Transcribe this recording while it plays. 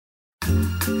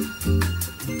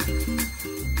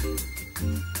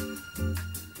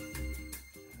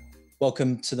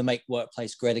Welcome to the Make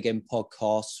Workplace Great Again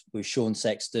podcast with Sean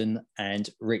Sexton and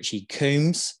Richie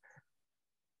Coombs.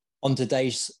 On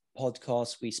today's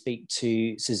podcast, we speak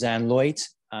to Suzanne Lloyd.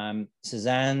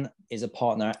 Suzanne is a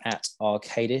partner at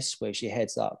Arcadis, where she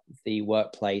heads up the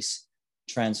workplace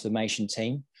transformation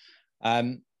team.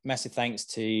 Massive thanks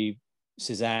to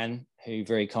Suzanne, who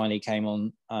very kindly came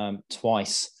on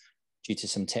twice due to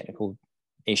some technical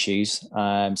issues,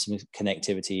 some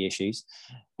connectivity issues.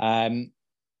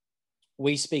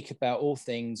 We speak about all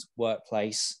things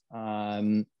workplace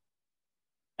and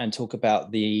talk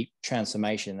about the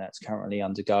transformation that's currently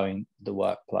undergoing the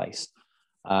workplace,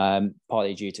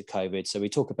 partly due to COVID. So we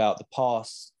talk about the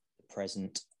past, the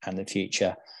present, and the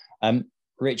future.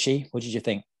 Richie, what did you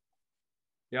think?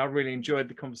 Yeah, I really enjoyed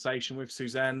the conversation with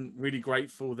Suzanne. Really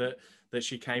grateful that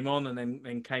she came on and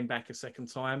then came back a second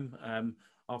time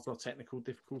after our technical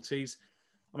difficulties.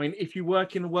 I mean, if you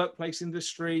work in the workplace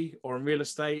industry or in real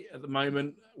estate at the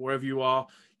moment, wherever you are,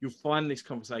 you'll find this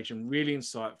conversation really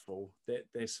insightful.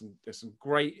 There's some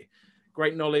great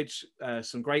knowledge,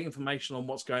 some great information on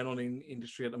what's going on in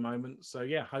industry at the moment. So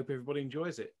yeah, hope everybody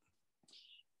enjoys it.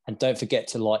 And don't forget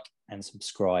to like and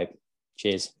subscribe.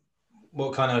 Cheers.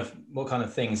 What kind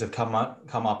of things have come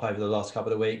up over the last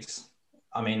couple of weeks?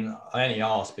 I mean, I only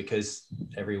ask because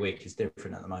every week is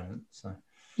different at the moment. So.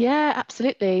 Yeah,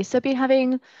 absolutely. So I've been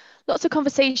having lots of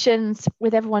conversations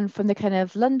with everyone from the kind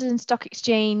of London Stock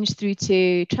Exchange through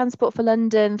to Transport for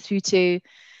London, through to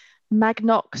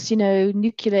Magnox,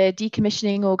 nuclear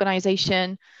decommissioning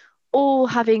organisation, all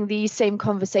having these same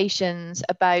conversations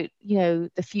about,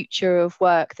 the future of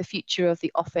work, the future of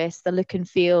the office, the look and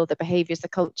feel, the behaviours, the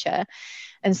culture.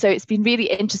 And so it's been really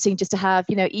interesting just to have,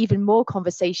 even more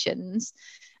conversations.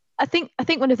 I think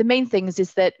one of the main things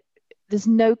is that there's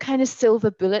no kind of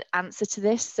silver bullet answer to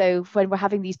this. So when we're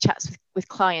having these chats with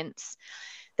clients,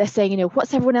 they're saying,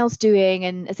 what's everyone else doing?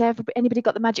 And has anybody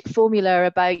got the magic formula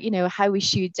about, how we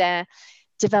should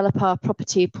develop our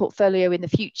property portfolio in the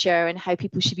future and how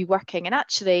people should be working? And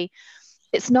actually,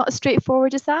 it's not as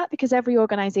straightforward as that, because every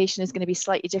organization is going to be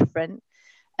slightly different.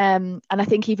 And I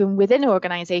think even within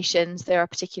organizations, there are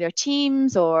particular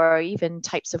teams or even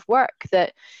types of work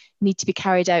that need to be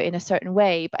carried out in a certain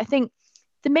way. But I think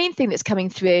the main thing that's coming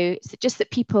through is just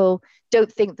that people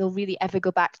don't think they'll really ever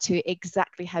go back to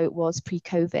exactly how it was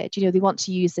pre-COVID. They want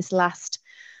to use this last,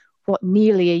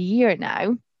 nearly a year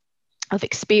now of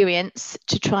experience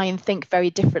to try and think very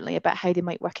differently about how they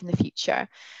might work in the future.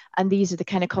 And these are the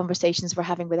kind of conversations we're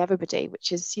having with everybody,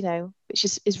 which is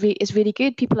really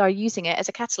good. People are using it as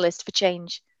a catalyst for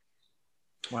change.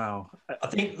 Wow. I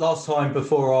think last time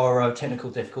before our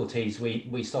technical difficulties,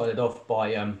 we started off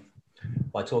by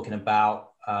talking about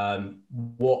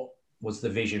what was the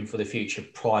vision for the future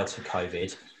prior to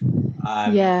COVID.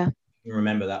 You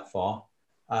remember that far?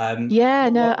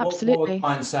 Absolutely. What were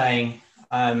clients saying,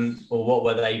 or what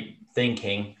were they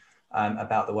thinking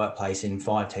about the workplace in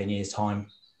 5-10 years' time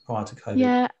prior to COVID?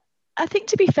 Yeah, I think,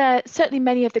 to be fair, certainly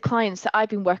many of the clients that I've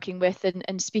been working with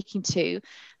and speaking to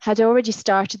had already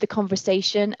started the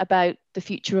conversation about the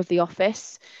future of the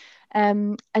office.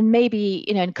 And maybe,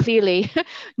 and clearly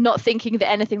not thinking that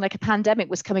anything like a pandemic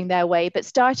was coming their way, but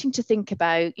starting to think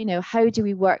about, how do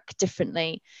we work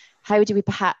differently? How do we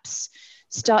perhaps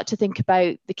start to think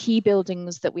about the key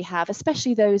buildings that we have,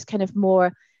 especially those kind of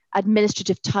more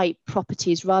administrative type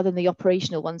properties rather than the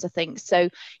operational ones, I think. So,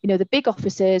 the big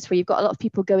offices where you've got a lot of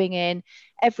people going in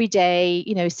every day,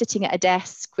 sitting at a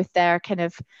desk with their kind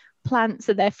of plants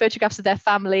and their photographs of their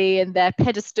family and their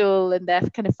pedestal and their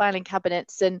kind of filing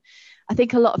cabinets. And I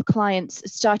think a lot of clients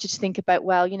started to think about,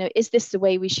 well, is this the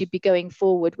way we should be going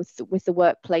forward with the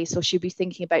workplace, or should we be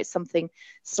thinking about something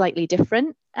slightly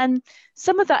different? And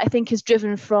some of that, I think, is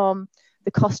driven from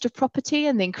the cost of property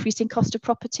and the increasing cost of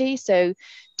property. So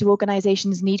do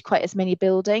organizations need quite as many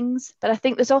buildings? But I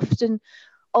think there's often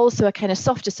also a kind of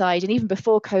softer side. And even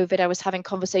before COVID, I was having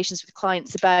conversations with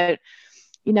clients about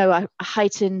a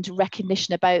heightened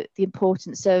recognition about the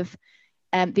importance of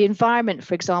the environment,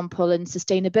 for example, and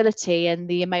sustainability, and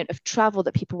the amount of travel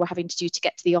that people were having to do to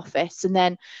get to the office. And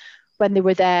then when they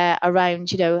were there,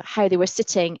 around, how they were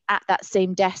sitting at that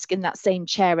same desk in that same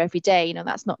chair every day,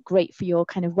 that's not great for your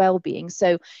kind of well-being.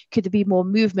 So could there be more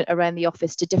movement around the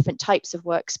office to different types of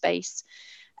workspace?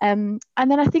 And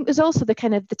then I think there's also the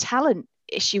kind of the talent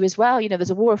issue as well. There's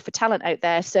a war for talent out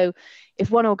there. So if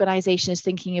one organization is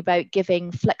thinking about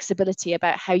giving flexibility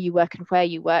about how you work and where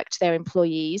you work to their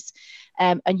employees,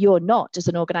 and you're not as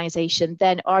an organization,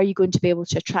 then are you going to be able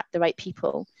to attract the right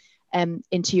people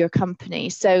into your company?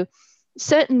 So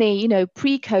certainly, you know,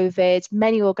 pre-COVID,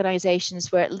 many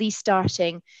organizations were at least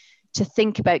starting to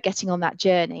think about getting on that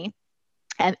journey.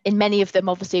 And in many of them,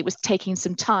 obviously, it was taking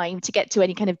some time to get to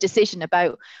any kind of decision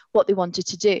about what they wanted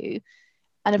to do.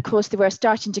 And of course, they were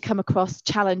starting to come across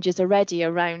challenges already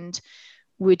around,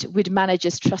 would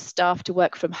managers trust staff to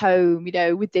work from home? You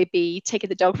know, would they be taking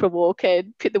the dog for a walk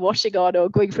and put the washing on, or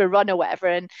going for a run or whatever?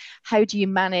 And how do you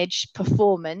manage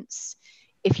performance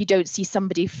if you don't see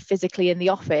somebody physically in the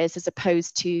office, as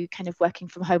opposed to kind of working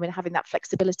from home and having that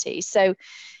flexibility? So,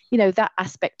 you know, that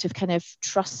aspect of kind of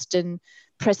trust and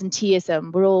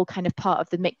presenteeism were all kind of part of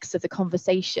the mix of the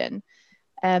conversation.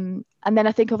 And then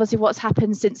I think obviously what's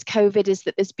happened since COVID is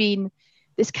that there's been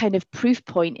this kind of proof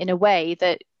point in a way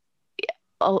that,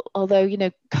 although, you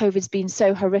know, COVID's been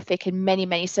so horrific in many,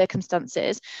 many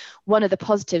circumstances, one of the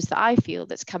positives that I feel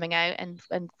that's coming out,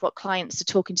 and what clients are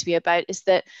talking to me about, is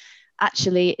that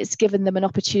actually it's given them an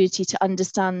opportunity to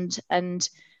understand and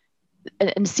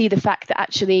see the fact that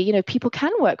actually, you know, people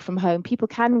can work from home, people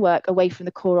can work away from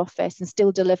the core office and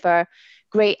still deliver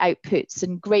great outputs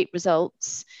and great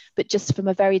results, but just from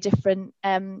a very different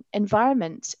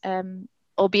environment.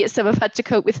 Albeit some have had to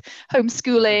cope with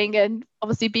homeschooling and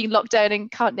obviously being locked down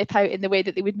and can't nip out in the way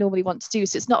that they would normally want to do.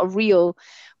 So it's not a real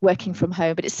working from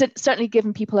home, but it's certainly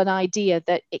given people an idea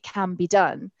that it can be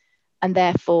done. And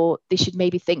therefore, they should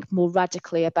maybe think more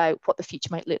radically about what the future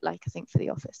might look like, I think, for the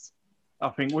office. I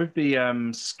think with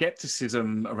the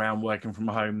skepticism around working from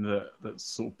home that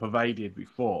sort of pervaded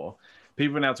before,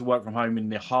 people are now to work from home in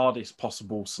the hardest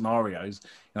possible scenarios,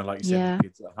 you know, like you said, the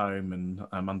kids at home and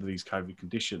under these COVID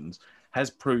conditions, has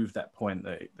proved that point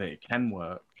that it can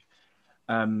work.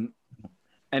 And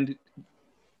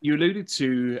you alluded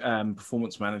to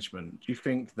performance management. Do you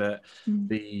think that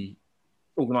the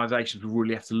organisations will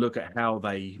really have to look at how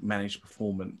they manage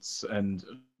performance and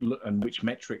which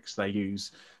metrics they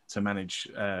use to manage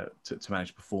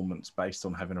performance based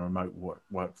on having a remote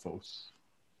workforce?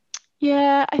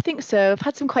 Yeah, I think so. I've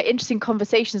had some quite interesting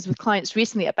conversations with clients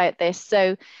recently about this.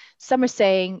 So some are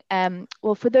saying,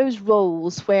 well, for those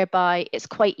roles whereby it's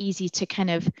quite easy to kind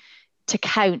of to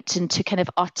count and to kind of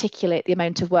articulate the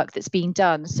amount of work that's being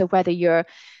done. So whether you're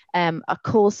a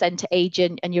call center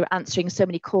agent and you're answering so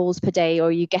many calls per day,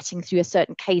 or you're getting through a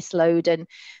certain caseload, and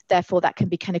therefore that can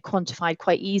be kind of quantified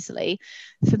quite easily.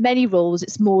 For many roles,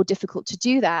 it's more difficult to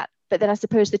do that. But then I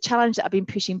suppose the challenge that I've been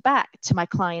pushing back to my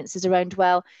clients is around,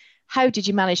 well, how did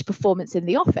you manage performance in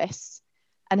the office?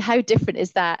 And how different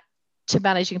is that to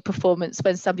managing performance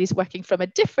when somebody's working from a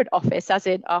different office, as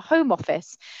in our home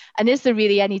office? And is there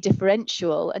really any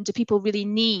differential? And do people really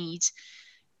need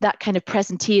that kind of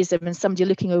presenteeism and somebody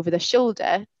looking over their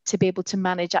shoulder to be able to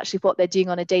manage actually what they're doing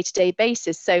on a day-to-day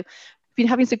basis? So I've been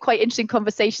having some quite interesting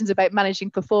conversations about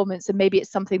managing performance, and maybe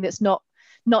it's something that's not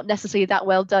necessarily that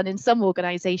well done in some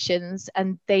organizations,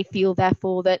 and they feel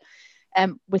therefore that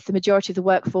with the majority of the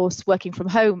workforce working from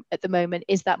home at the moment,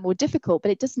 is that more difficult?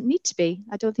 But it doesn't need to be.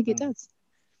 I don't think it does.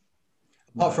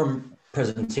 Apart from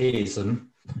presenteeism,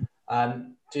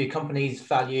 do companies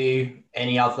value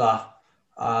any other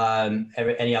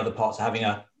parts of having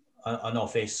an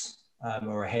office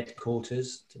or a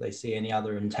headquarters? Do they see any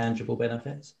other intangible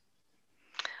benefits?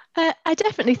 I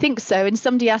definitely think so. And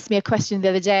somebody asked me a question the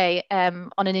other day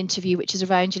on an interview, which is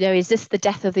around, you know, is this the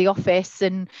death of the office,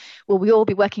 and will we all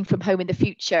be working from home in the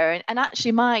future? And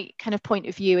actually my kind of point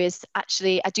of view is,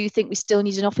 actually, I do think we still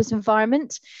need an office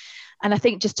environment. And I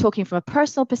think, just talking from a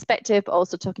personal perspective, but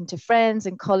also talking to friends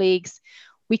and colleagues,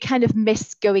 we kind of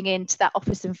miss going into that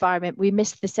office environment. We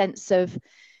miss the sense of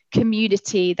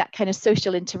community, that kind of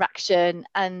social interaction.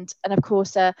 And of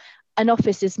course, an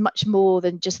office is much more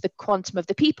than just the quantum of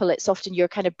the people. It's often your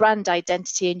kind of brand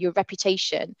identity and your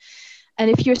reputation.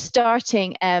 And if you're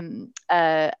starting a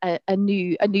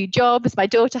new job, as my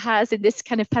daughter has in this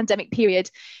kind of pandemic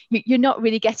period, you're not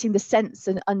really getting the sense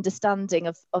and understanding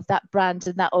of that brand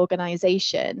and that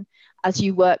organization as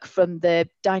you work from the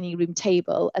dining room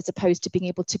table, as opposed to being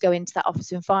able to go into that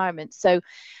office environment. So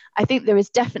I think there is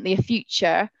definitely a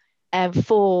future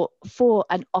for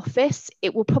an office.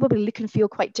 It will probably look and feel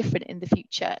quite different in the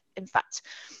future. In fact,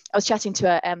 I was chatting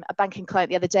to a banking client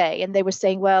the other day, and they were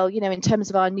saying, well, you know, in terms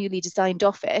of our newly designed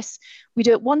office, we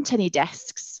don't want any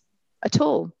desks at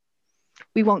all.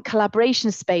 We want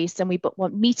collaboration space, and we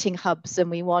want meeting hubs, and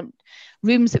we want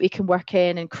rooms that we can work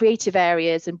in, and creative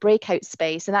areas and breakout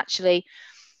space. And actually,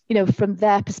 you know, from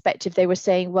their perspective, they were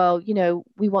saying, well, you know,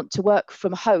 we want to work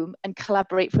from home and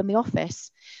collaborate from the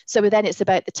office. So then it's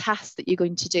about the tasks that you're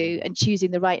going to do and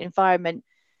choosing the right environment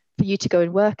for you to go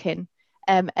and work in.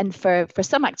 And for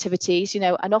some activities, you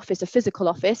know, an office, a physical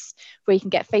office where you can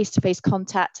get face-to-face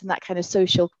contact and that kind of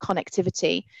social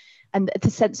connectivity. And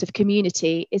the sense of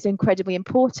community is incredibly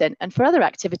important. And for other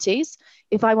activities,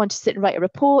 if I want to sit and write a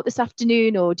report this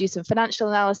afternoon or do some financial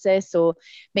analysis or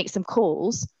make some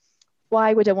calls,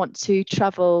 why would I want to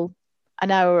travel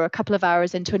an hour or a couple of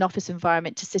hours into an office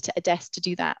environment to sit at a desk to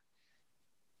do that?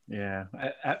 Yeah,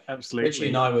 absolutely. Richie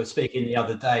and I were speaking the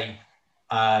other day,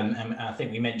 and I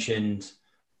think we mentioned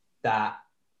that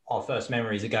our first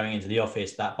memories of going into the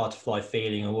office, that butterfly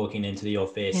feeling of walking into the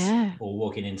office or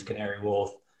walking into Canary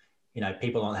Wharf. You know,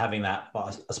 people aren't having that,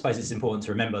 but I suppose it's important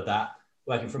to remember that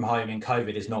working from home in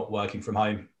COVID is not working from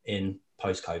home in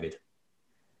post-COVID.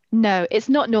 No, it's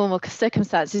not normal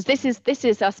circumstances. This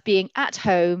is us being at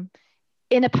home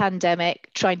in a pandemic,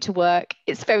 trying to work.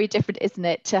 It's very different, isn't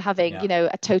it, to having, you know,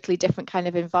 a totally different kind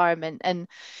of environment. And,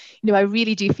 you know, I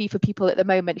really do feel for people at the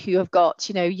moment who have got,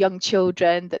 you know, young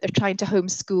children that they're trying to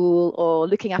homeschool or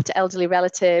looking after elderly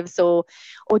relatives or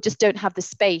just don't have the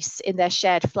space in their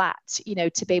shared flat, you know,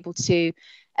 to be able to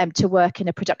work in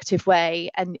a productive way.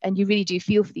 And you really do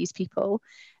feel for these people.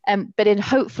 But in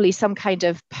hopefully some kind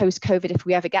of post-COVID, if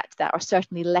we ever get to that, or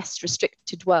certainly less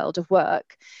restricted world of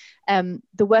work,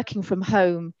 the working from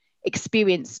home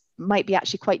experience might be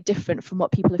actually quite different from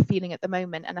what people are feeling at the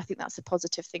moment. And I think that's a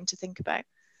positive thing to think about.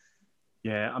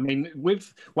 Yeah, I mean,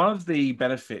 with one of the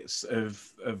benefits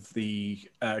of the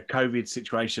COVID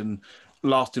situation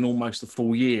lasting almost a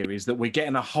full year is that we're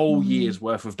getting a whole year's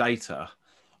worth of data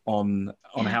on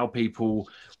how people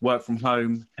work from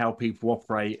home, how people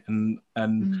operate, and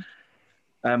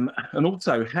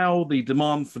also how the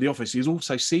demand for the office is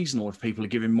also seasonal if people are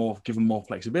given more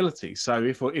flexibility. So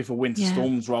if a winter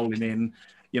storm's rolling in,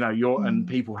 you know, and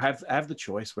people have the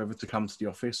choice whether to come to the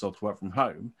office or to work from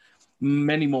home,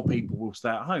 many more people will stay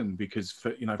at home because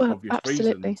for obvious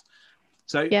reasons.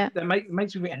 So that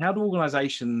makes me think, how do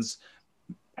organizations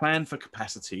plan for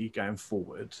capacity going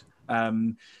forward?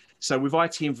 So with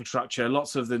IT infrastructure,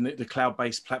 lots of the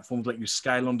cloud-based platforms let you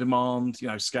scale on demand, you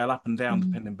know, scale up and down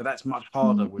depending, but that's much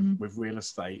harder with real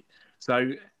estate.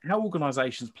 So how are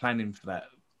organizations planning for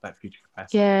that future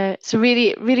capacity? Yeah, it's a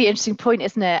really, really interesting point,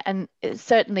 isn't it? And it's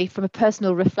certainly from a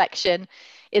personal reflection,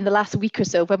 in the last week or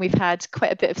so, when we've had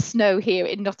quite a bit of snow here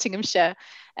in Nottinghamshire,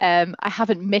 I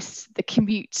haven't missed the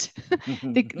commute,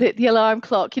 the alarm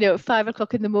clock, you know, at 5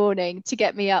 o'clock in the morning to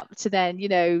get me up to then, you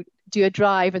know, do a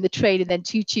drive and the train and then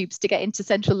 2 tubes to get into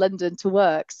central London to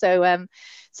work. So I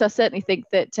certainly think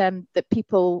that that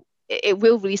people, it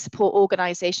will really support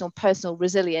organisational personal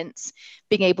resilience,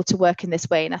 being able to work in this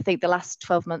way. And I think the last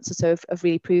 12 months or so have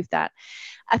really proved that.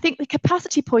 I think the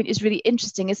capacity point is really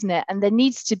interesting, isn't it? And there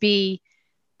needs to be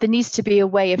a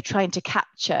way of trying to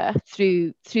capture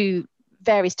through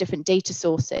various different data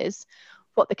sources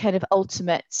what the kind of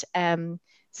ultimate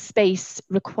space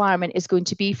requirement is going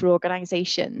to be for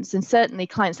organizations. And certainly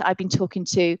clients that I've been talking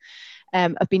to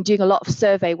have been doing a lot of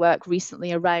survey work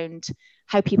recently around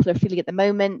how people are feeling at the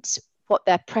moment, what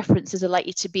their preferences are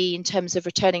likely to be in terms of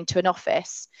returning to an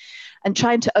office, and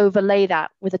trying to overlay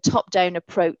that with a top-down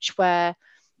approach where,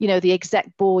 you know, the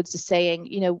exec boards are saying,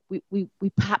 you know, we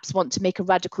perhaps want to make a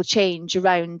radical change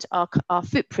around our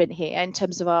footprint here in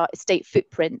terms of our estate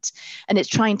footprint, and it's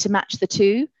trying to match the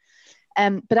two.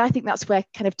 But I think that's where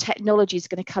kind of technology is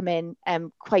going to come in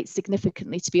quite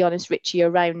significantly, to be honest, Richie,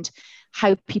 around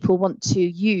how people want to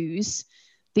use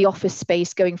the office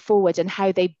space going forward and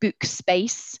how they book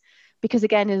space. Because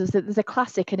again, there's a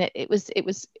classic, and it was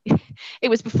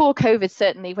before COVID,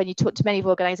 certainly, when you talk to many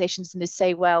organisations and they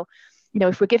say, well, you know,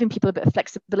 if we're giving people a bit of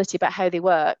flexibility about how they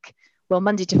work, well,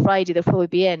 Monday to Friday they'll probably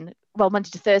be in. Well, Monday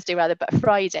to Thursday rather, but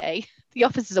Friday the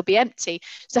offices will be empty.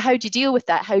 So how do you deal with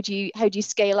that? How do you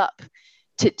scale up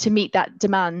to meet that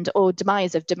demand or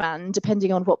demise of demand,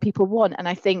 depending on what people want? And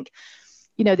I think,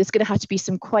 you know, there's going to have to be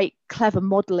some quite clever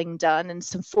modelling done and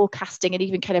some forecasting and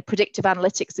even kind of predictive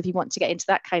analytics if you want to get into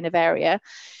that kind of area,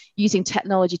 using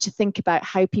technology to think about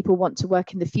how people want to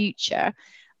work in the future.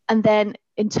 And then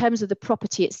in terms of the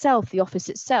property itself, the office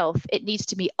itself, it needs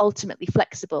to be ultimately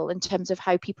flexible in terms of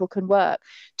how people can work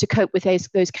to cope with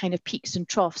those kind of peaks and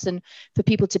troughs, and for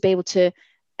people to be able to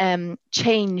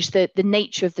change the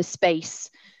nature of the space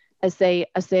as they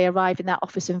arrive in that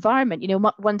office environment. You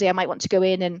know, one day I might want to go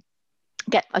in and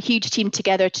get a huge team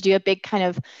together to do a big kind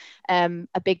of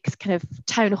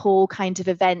town hall kind of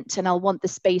event, and I'll want the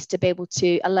space to be able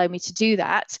to allow me to do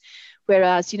that.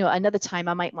 Whereas, you know, another time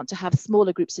I might want to have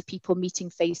smaller groups of people meeting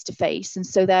face to face. And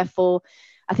so therefore,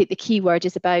 I think the key word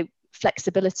is about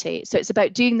flexibility. So it's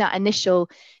about doing that initial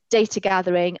data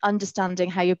gathering, understanding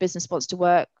how your business wants to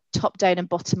work, top down and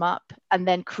bottom up, and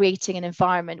then creating an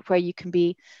environment where you can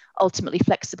be ultimately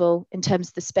flexible in terms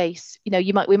of the space.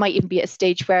 We might even be at a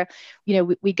stage where,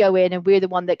 we go in and we're the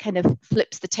one that kind of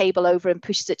flips the table over and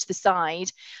pushes it to the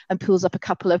side and pulls up a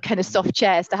couple of kind of soft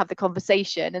chairs to have the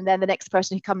conversation. And then the next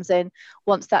person who comes in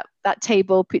wants that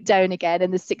table put down again,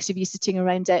 and there's 6 of you sitting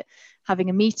around it having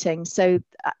a meeting. So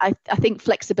I think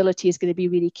flexibility is going to be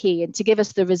really key, and to give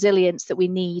us the resilience that we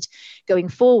need going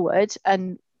forward.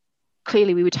 And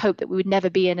clearly we would hope that we would never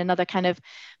be in another kind of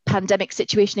pandemic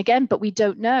situation again, but we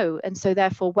don't know. And so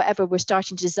therefore, whatever we're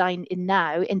starting to design in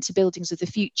now into buildings of the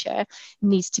future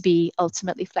needs to be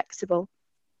ultimately flexible.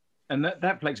 And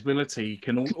that flexibility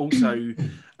can also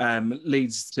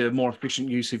leads to more efficient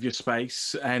use of your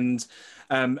space, and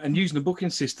using the booking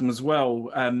system as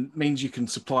well means you can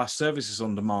supply services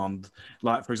on demand.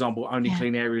 Like, for example, only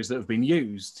clean areas that have been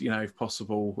used, if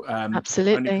possible.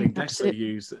 Absolutely. Only clean desks that are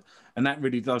used, and that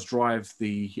really does drive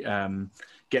the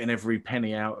getting every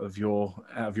penny out of your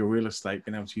real estate,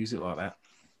 being able to use it like that.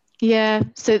 Yeah,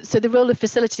 so the role of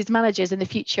facilities managers in the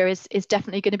future is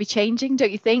definitely going to be changing,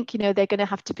 don't you think? They're going to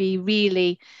have to be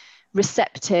really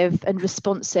receptive and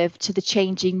responsive to the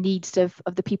changing needs of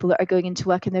the people that are going into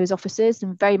work in those offices,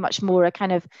 and very much more a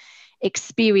kind of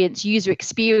user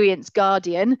experience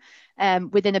guardian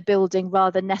within a building,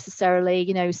 rather than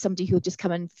necessarily, somebody who'll just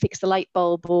come and fix the light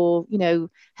bulb or,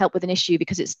 help with an issue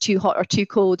because it's too hot or too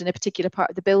cold in a particular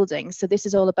part of the building. So this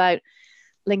is all about,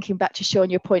 linking back to Sean,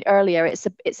 your point earlier,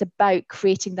 it's about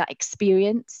creating that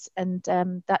experience and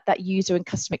that user and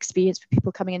customer experience for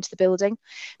people coming into the building,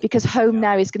 because home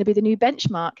now is going to be the new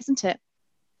benchmark, isn't it?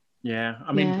 Yeah,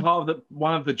 I mean,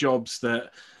 one of the jobs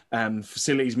that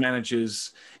facilities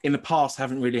managers in the past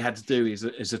haven't really had to do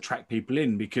is attract people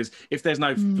in, because if there's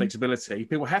no flexibility,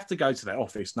 people have to go to their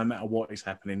office no matter what is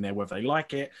happening there, whether they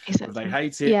like it, whether they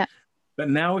hate it. Yeah.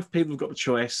 But now, if people have got the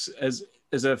choice,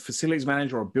 as a facilities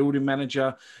manager or a building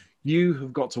manager, you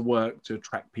have got to work to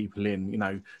attract people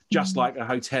in, just like a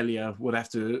hotelier would have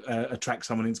to attract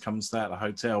someone in to come and stay at the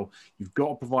hotel. You've got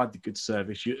to provide the good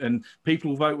service, and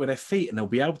people will vote with their feet, and they'll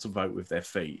be able to vote with their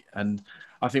feet. And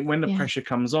I think when the pressure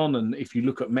comes on, and if you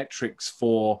look at metrics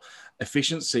for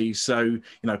efficiency, so,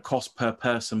 cost per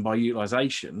person by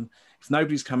utilization, if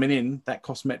nobody's coming in, that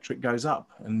cost metric goes up,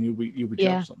 and you'll be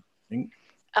judged on, I think.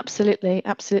 Absolutely.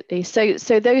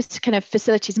 So those kind of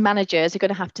facilities managers are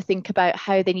going to have to think about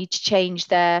how they need to change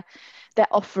their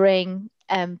offering,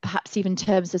 perhaps even in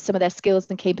terms of some of their skills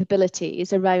and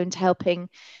capabilities around helping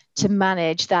to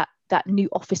manage that new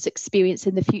office experience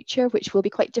in the future, which will be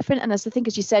quite different. And as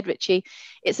you said, Richie,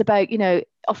 it's about,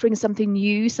 offering something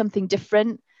new, something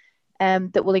different,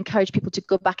 that will encourage people to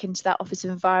go back into that office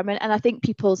environment. And I think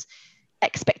people's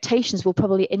expectations will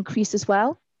probably increase as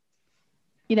well.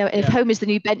 If home is the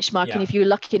new benchmark, and if you're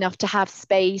lucky enough to have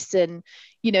space, and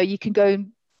you can go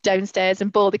downstairs and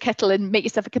boil the kettle and make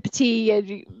yourself a cup of tea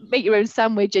and make your own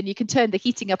sandwich, and you can turn the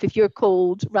heating up if you're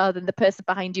cold, rather than the person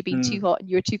behind you being too hot and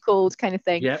you're too cold, kind of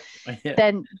thing.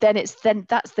 Then that's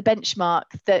the benchmark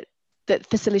that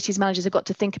facilities managers have got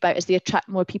to think about as they attract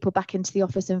more people back into the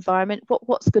office environment.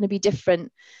 What's going to be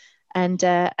different, and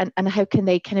how can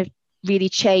they kind of really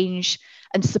change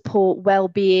and support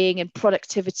well-being and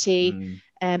productivity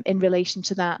in relation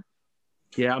to that?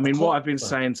 Yeah, I mean, what I've been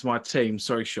saying to my team,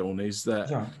 sorry, Sean, is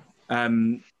that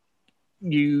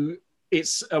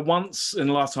it's a once in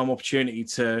a lifetime opportunity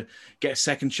to get a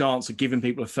second chance of giving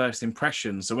people a first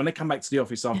impression. So when they come back to the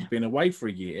office after being away for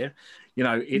a year,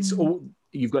 it's all,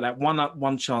 you've got that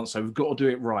one chance. So we've got to do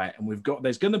it right, and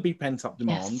there's going to be pent up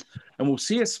demand, and we'll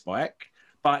see a spike.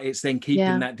 But it's then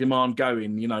keeping that demand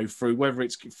going, through whether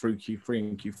it's through Q3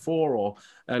 and Q4 or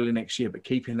early next year, but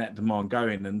keeping that demand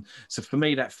going. And so for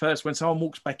me, that first, when someone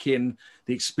walks back in,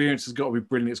 the experience has got to be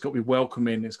brilliant. It's got to be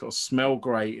welcoming. It's got to smell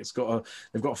great.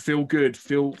 They've got to feel good,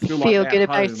 feel like good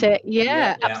about it.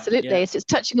 Yeah, absolutely. Yeah. So it's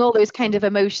touching all those kind of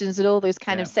emotions and all those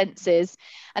kind of senses.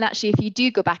 And actually, if you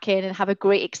do go back in and have a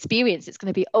great experience, it's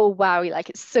going to be, oh, wow,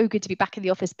 it's so good to be back in the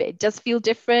office, but it does feel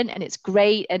different and it's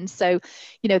great. And so,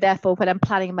 therefore, when I'm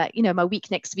planning my week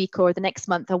next week or the next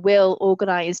month, I will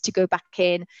organize to go back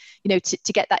in,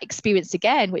 to get that experience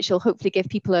again, which will hopefully give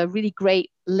people a really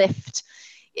great lift.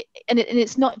 And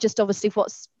it's not just obviously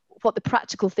what the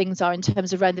practical things are in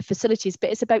terms of around the facilities, but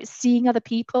it's about seeing other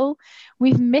people.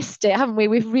 We've missed it, haven't we?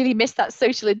 We've really missed that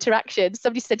social interaction.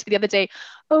 Somebody said to me the other day,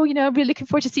 oh, I'm really looking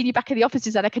forward to seeing you back in the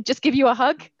offices, and I could just give you a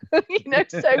hug.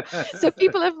 So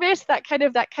people have missed that kind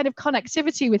of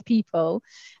connectivity with people.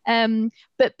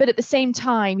 But at the same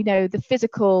time, you know, the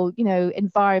physical, you know,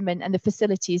 environment and the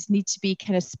facilities need to be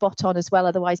kind of spot on as well.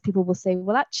 Otherwise, people will say,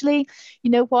 well, actually,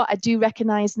 you know what, I do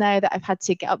recognize now that I've had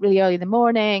to get up really early in the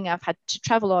morning, I've had to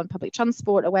travel on public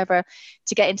transport or whatever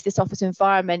to get into this office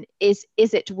environment. Is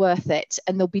it worth it?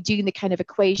 And they'll be doing the kind of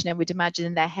equation, I would imagine,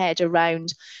 in their head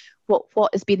around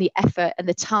what has been the effort and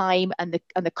the time and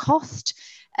the cost,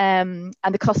 and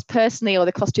the cost personally, or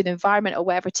the cost to the environment or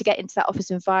whatever, to get into that office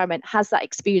environment. Has that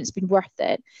experience been worth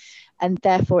it? And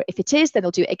therefore, if it is, then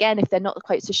they'll do it again. If they're not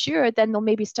quite so sure, then they'll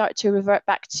maybe start to revert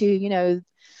back to, you know,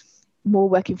 more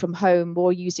working from home,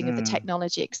 more using of the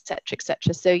technology, etc.,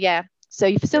 etc. So yeah, so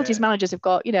your facilities managers have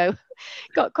got, you know,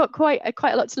 got quite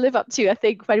a lot to live up to, I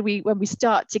think, when we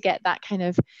start to get that kind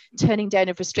of turning down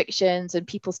of restrictions and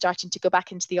people starting to go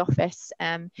back into the office,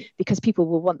 because people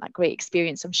will want that great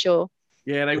experience, I'm sure.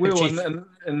 Yeah, they will,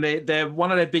 and they're one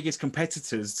of their biggest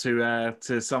competitors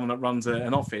to someone that runs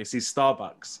an office is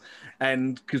Starbucks,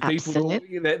 and because people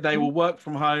they will work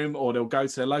from home or they'll go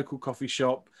to a local coffee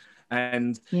shop,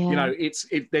 and you know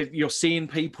you're seeing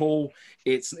people.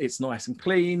 It's nice and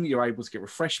clean. You're able to get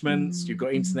refreshments. You've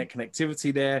got internet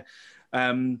connectivity there,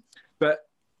 but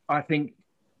I think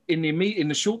in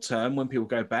the short term, when people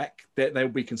go back, they'll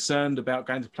be concerned about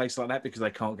going to a place like that because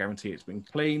they can't guarantee it's been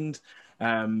cleaned.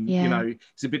 You know,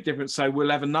 it's a bit different. So we'll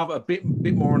have a bit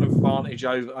more an advantage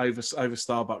over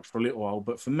Starbucks for a little while.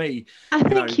 But for me, I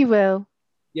think you will.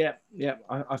 Yeah.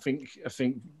 I think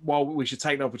while we should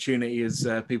take the opportunity as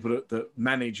people that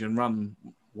manage and run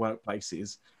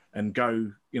workplaces and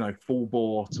go, you know, full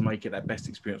bore to make it that best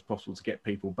experience possible to get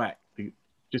people back,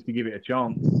 just to give it a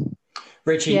chance.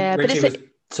 Richie was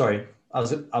sorry. I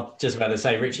was just about to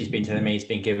say, Richie's been telling me he's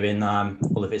been giving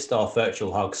all of his staff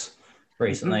virtual hugs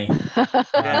recently.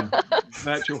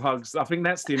 Virtual hugs. I think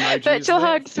that's the emoji. Virtual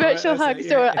hugs,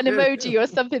 or an emoji or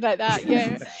something like that.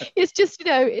 Yeah. It's just, you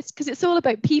know, it's because it's all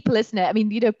about people, isn't it? I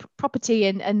mean, you know, property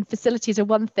and facilities are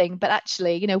one thing, but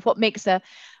actually, you know, what makes an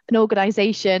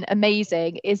organization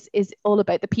amazing is all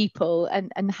about the people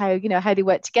and how, you know, how they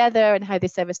work together and how they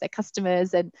service their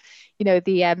customers and, you know,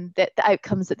 the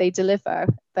outcomes that they deliver.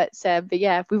 But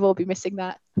yeah, we've all been missing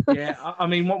that. Yeah, I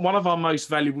mean, one of our most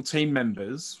valuable team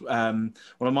members, one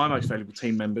of my most valuable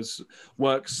team members,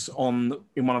 works in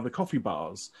one of the coffee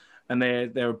bars, and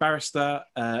they're a barista,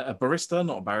 not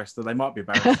a barista. They might be a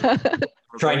barista.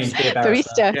 Training to be a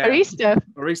barista.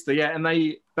 Barista. Yeah, and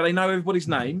they know everybody's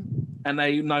name and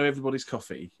they know everybody's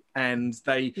coffee. And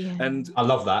I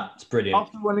love that. It's brilliant.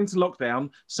 After we went into lockdown,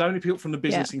 so many people from the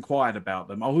business inquired about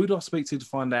them. Oh, who do I speak to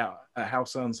find out how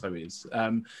so and so is?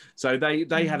 So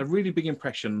they had a really big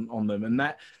impression on them, and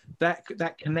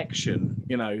that connection,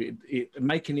 you know,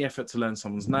 making the effort to learn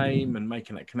someone's name and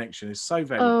making that connection is so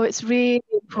valuable. Oh, it's really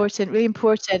important, really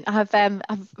important. I have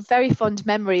very fond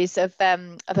memories of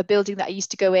a building that I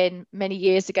used to go in many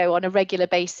years ago on a regular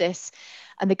basis.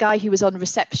 And the guy who was on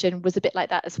reception was a bit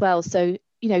like that as well. So,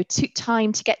 you know, took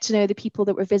time to get to know the people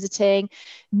that were visiting,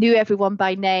 knew everyone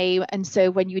by name. And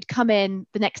so when you would come in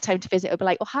the next time to visit, it would be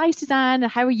like, oh, hi, Suzanne,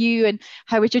 how are you? And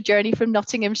how was your journey from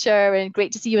Nottinghamshire? And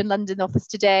great to see you in London office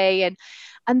today.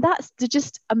 And that's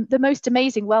just the most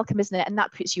amazing welcome, isn't it? And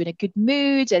that puts you in a good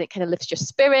mood and it kind of lifts your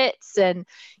spirits. And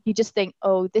you just think,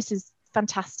 oh, this is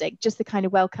fantastic. Just the kind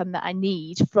of welcome that I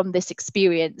need from this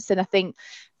experience. And I think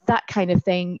that kind of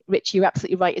thing, Richie, you're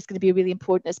absolutely right, is going to be really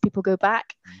important as people go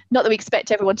back. Not that we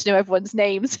expect everyone to know everyone's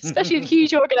names, especially in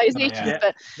huge organizations,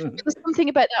 but there's something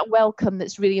about that welcome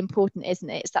that's really important, isn't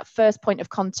it? It's that first point of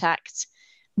contact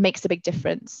makes a big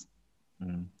difference.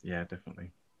 Yeah,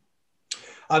 definitely.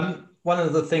 One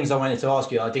of the things I wanted to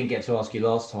ask you, I didn't get to ask you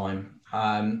last time,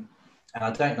 and I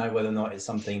don't know whether or not it's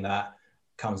something that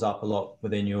comes up a lot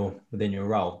within your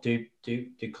role. Do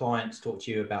clients talk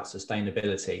to you about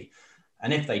sustainability?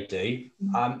 And if they do,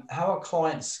 how are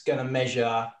clients going to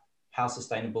measure how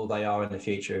sustainable they are in the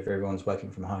future if everyone's working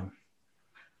from home?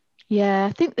 Yeah,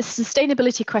 I think the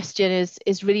sustainability question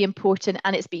is really important,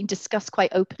 and it's being discussed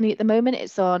quite openly at the moment.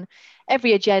 It's on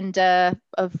every agenda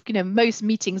of, you know, most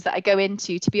meetings that I go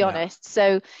into, to be honest.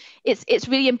 So it's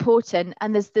really important,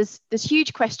 and there's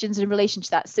huge questions in relation to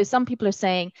that. So some people are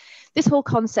saying this whole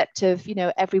concept of, you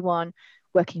know, everyone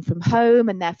working from home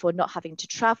and therefore not having to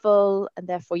travel, and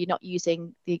therefore you're not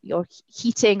using your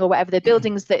heating or whatever, the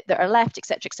buildings that are left,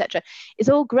 etc., is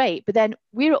all great. But then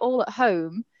we're all at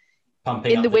home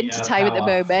in the winter time at the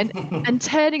moment and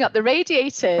turning up the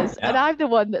radiators. And I'm the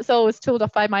one that's always told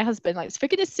off by my husband, like, for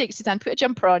goodness sake, Suzanne, put a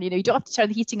jumper on, you know, you don't have to turn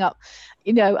the heating up,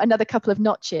 you know, another couple of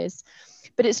notches.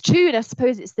 But it's true, and I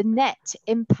suppose it's the net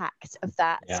impact of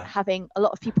that, having a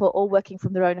lot of people all working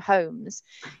from their own homes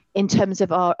in terms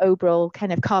of our overall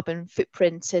kind of carbon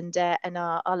footprint and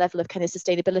our level of kind of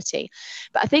sustainability.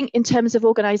 But I think in terms of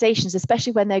organisations,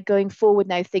 especially when they're going forward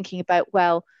now thinking about,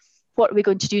 well, what are we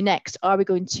going to do next? Are we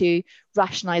going to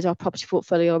rationalise our property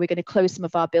portfolio? Are we going to close some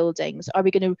of our buildings? Are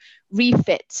we going to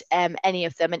refit any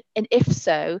of them? And if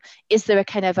so, is there a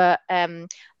kind of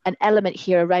an element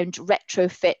here around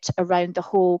retrofit, around the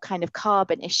whole kind of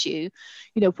carbon issue?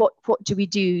 You know, what do we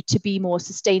do to be more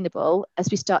sustainable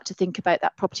as we start to think about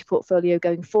that property portfolio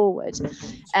going forward?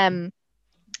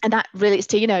 And that relates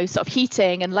to, you know, sort of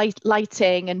heating and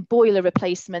lighting and boiler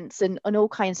replacements and all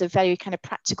kinds of very kind of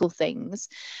practical things,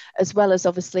 as well as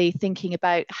obviously thinking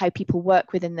about how people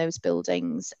work within those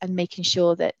buildings and making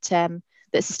sure that that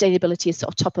sustainability is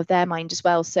sort of top of their mind as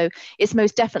well. So it's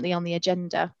most definitely on the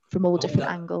agenda from all different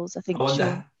angles, I think. I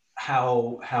wonder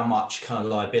how much kind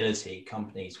of liability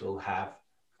companies will have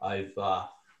over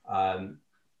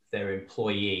their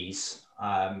employees,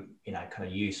 you know, kind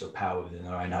of use of power within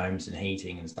their own homes and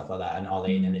heating and stuff like that, and are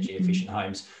they in energy efficient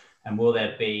homes? And will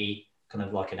there be kind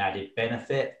of like an added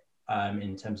benefit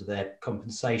in terms of their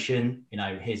compensation? You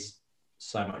know, here's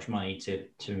so much money to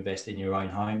invest in your own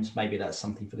homes. Maybe that's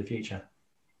something for the future.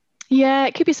 Yeah,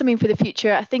 it could be something for the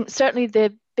future. I think certainly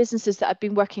the businesses that I've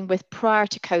been working with prior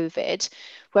to COVID,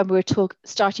 when we were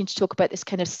starting to talk about this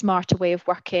kind of smarter way of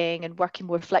working and working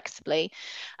more flexibly,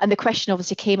 and the question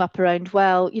obviously came up around,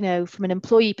 well, you know, from an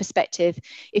employee perspective,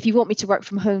 if you want me to work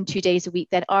from home 2 days a week,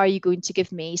 then are you going to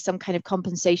give me some kind of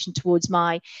compensation towards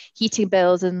my heating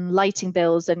bills and lighting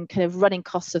bills and kind of running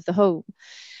costs of the home?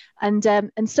 And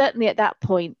certainly at that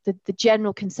point, the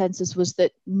general consensus was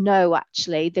that no,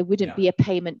 actually, there wouldn't be a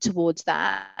payment towards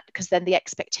that, because then the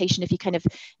expectation, if you kind of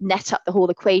net up the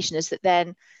whole equation, is that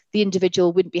then the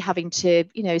individual wouldn't be having to,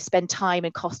 you know, spend time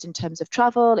and cost in terms of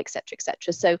travel, et cetera, et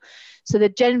cetera. So there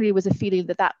generally was a feeling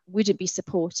that that wouldn't be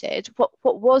supported.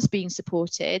 What was being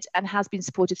supported and has been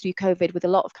supported through COVID with a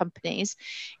lot of companies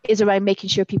is around making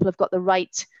sure people have got the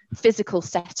right physical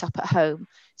setup at home.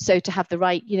 So to have the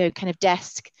right, you know, kind of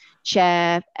desk,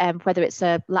 chair, whether it's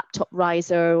a laptop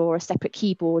riser or a separate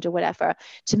keyboard or whatever,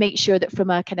 to make sure that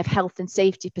from a kind of health and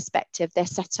safety perspective, they're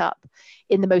set up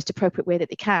in the most appropriate way that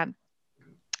they can.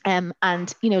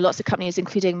 And, you know, lots of companies,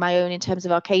 including my own in terms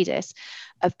of Arcadis,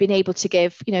 have been able to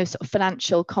give, you know, sort of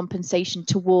financial compensation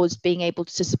towards being able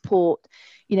to support,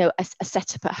 you know, a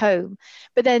setup at home.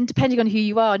 But then depending on who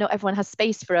you are, not everyone has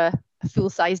space for a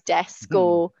full-size desk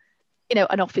or, you know,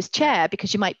 an office chair,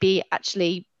 because you might be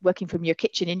actually working from your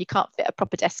kitchen and you can't fit a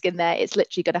proper desk in there. It's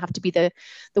literally going to have to be the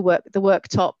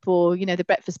worktop, or, you know, the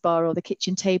breakfast bar, or the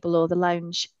kitchen table, or the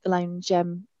lounge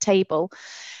table.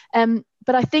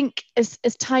 But I think as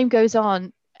time goes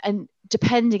on, and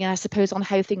depending, I suppose, on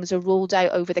how things are rolled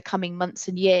out over the coming months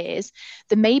and years,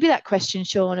 there may be that question,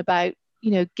 Sean, about,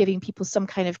 you know, giving people some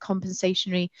kind of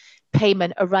compensatory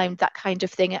payment around that kind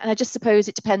of thing. And I just suppose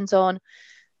it depends on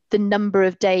the number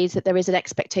of days that there is an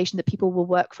expectation that people will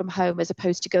work from home as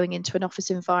opposed to going into an office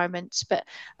environment. But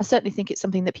I certainly think it's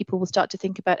something that people will start to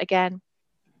think about again.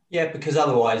 Yeah, because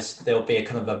otherwise there'll be a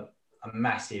kind of a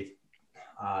massive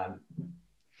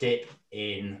dip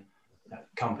in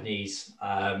companies'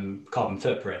 carbon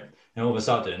footprint, and all of a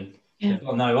sudden they've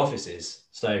got no offices.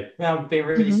 So they'll be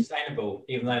really sustainable,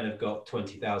 even though they've got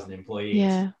 20,000 employees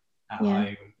at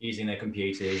home using their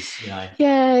computers, you know.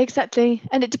 Yeah, exactly.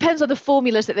 And it depends on the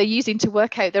formulas that they're using to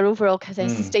work out their overall kind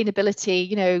of sustainability,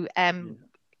 you know,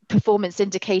 performance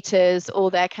indicators,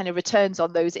 or their kind of returns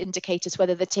on those indicators,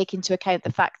 whether they take into account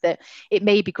the fact that it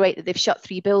may be great that they've shut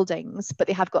 3 buildings, but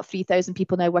they have got 3,000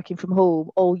 people now working from home,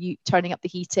 all turning up the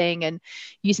heating and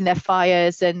using their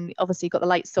fires, and obviously got the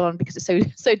lights on because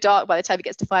it's so dark by the time it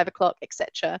gets to 5 o'clock,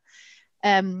 etc.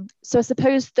 So I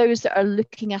suppose those that are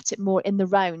looking at it more in the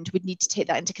round would need to take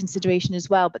that into consideration as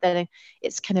well. But then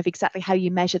it's kind of exactly how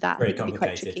you measure that. Very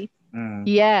complicated.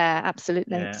 Yeah,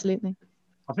 absolutely.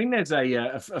 I think there's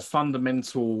a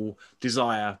fundamental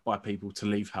desire by people to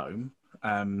leave home,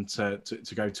 to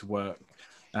go to work,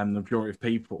 the majority of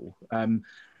people.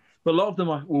 But a lot of them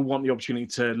will want the opportunity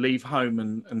to leave home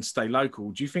and stay local.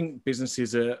 Do you think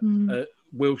businesses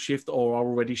will shift, or are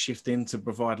already shifting, to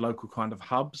provide local kind of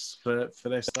hubs for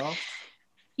their staff?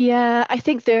 Yeah, I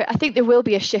think there will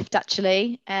be a shift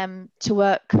actually, to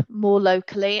work more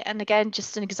locally. And again,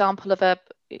 just an example of a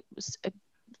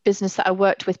business that I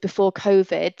worked with before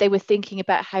COVID, they were thinking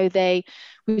about how they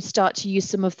would start to use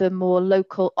some of the more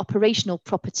local operational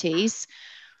properties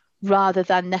rather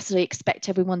than necessarily expect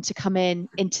everyone to come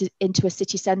into a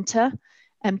city centre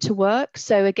to work.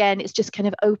 So again, it's just kind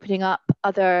of opening up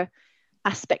other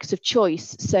aspects of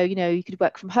choice. So, you could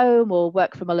work from home or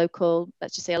work from a local,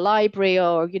 let's just say a library,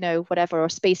 or, whatever, or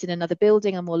space in another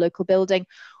building, a more local building,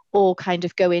 or kind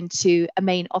of go into a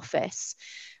main office.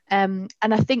 And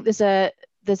I think there's a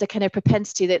kind of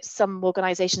propensity that some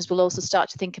organizations will also start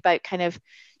to think about kind of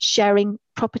sharing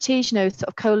properties, sort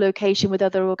of co-location with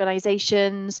other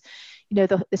organizations,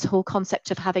 this whole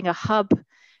concept of having a hub,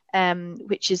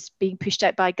 which is being pushed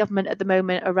out by government at the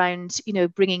moment around,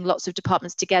 bringing lots of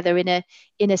departments together in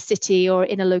a city or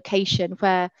in a location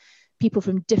where people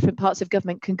from different parts of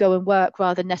government can go and work,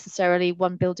 rather than necessarily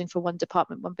one building for one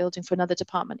department, one building for another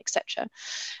department, etc.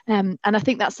 And I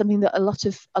think that's something that a lot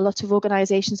of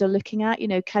organisations are looking at.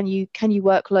 Can you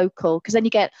work local? Because then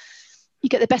you get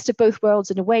the best of both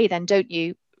worlds in a way, then, don't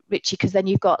you, Richie? Because then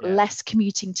you've got less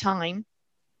commuting time,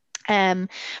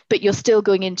 but you're still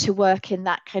going into work in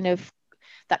that kind of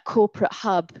that corporate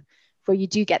hub where you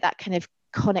do get that kind of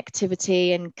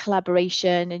connectivity and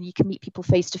collaboration, and you can meet people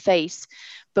face to face,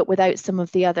 but without some of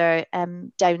the other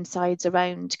downsides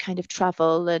around kind of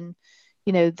travel and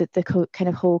the kind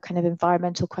of whole kind of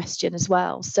environmental question as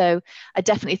well. So I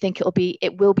definitely think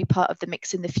it will be part of the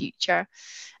mix in the future.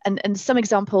 And some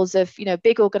examples of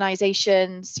big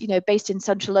organizations based in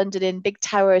central London in big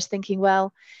towers thinking,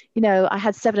 well, I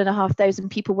had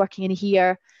 7,500 people working in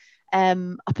here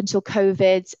up until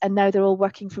COVID, and now they're all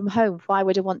working from home. Why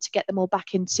would I want to get them all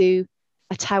back into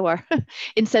a tower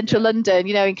in central London,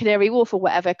 in Canary Wharf or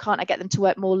whatever? Can't I get them to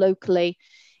work more locally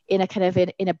in a kind of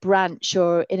in a branch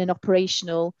or in an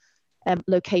operational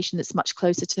location that's much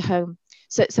closer to home?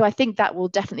 So I think that will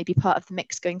definitely be part of the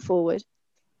mix going forward.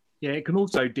 Yeah, it can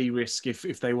also de-risk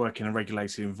if they work in a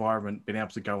regulated environment, being able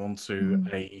to go onto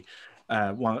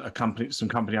some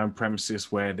company-owned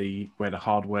premises where the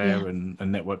hardware and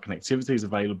network connectivity is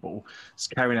available. It's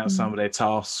carrying out some of their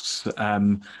tasks.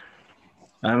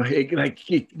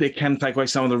 They can take away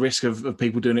some of the risk of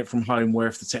people doing it from home, where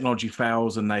if the technology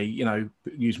fails and they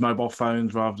use mobile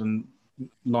phones rather than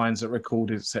lines that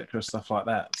record, etc., stuff like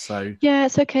that. So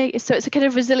it's okay. So it's a kind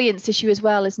of resilience issue as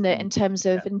well, isn't it, in terms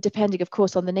of, and depending of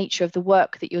course on the nature of the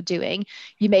work that you're doing,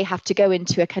 you may have to go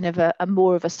into a kind of a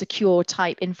more of a secure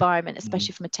type environment,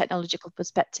 especially from a technological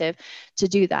perspective, to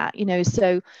do that.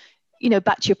 So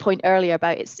back to your point earlier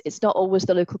about it's not always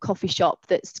the local coffee shop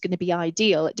that's going to be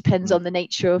ideal. It depends on the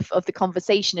nature of the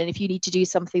conversation, and if you need to do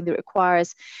something that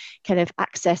requires kind of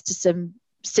access to some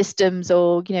systems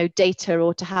or data,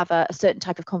 or to have a certain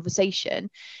type of conversation,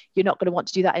 you're not going to want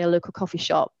to do that in a local coffee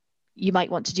shop. You might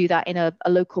want to do that in a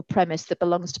local premise that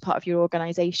belongs to part of your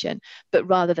organization, but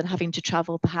rather than having to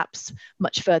travel perhaps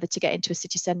much further to get into a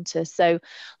city centre. So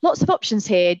lots of options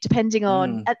here depending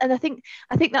on and I think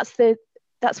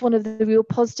that's one of the real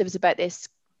positives about this,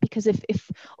 because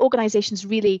if organizations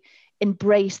really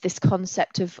embrace this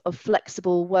concept of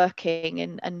flexible working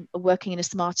and working in a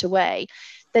smarter way,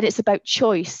 then it's about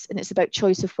choice, and it's about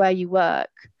choice of where you work,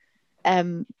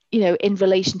 in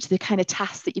relation to the kind of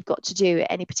tasks that you've got to do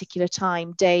at any particular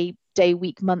time, day,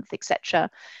 week, month, etc.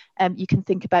 You can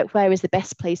think about where is the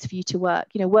best place for you to work.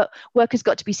 Work has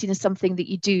got to be seen as something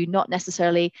that you do, not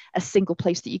necessarily a single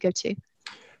place that you go to.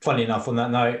 Funny enough, on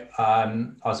that note,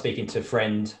 I was speaking to a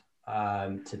friend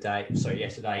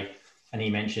yesterday, and he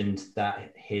mentioned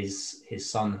that his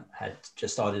son had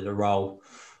just started a role,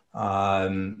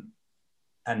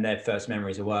 and their first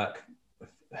memories of work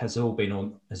has all been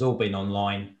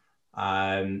online,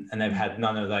 and they've had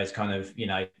none of those kind of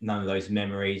none of those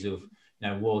memories of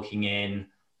walking in,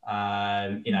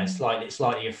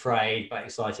 slightly afraid but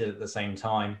excited at the same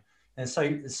time. And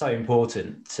it's so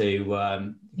important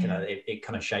to it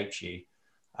kind of shapes you,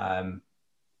 and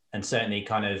certainly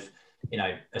kind of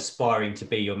aspiring to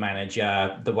be your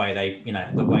manager, the way they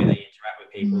interact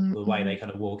with people, the way they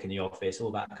kind of walk in the office,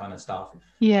 all that kind of stuff.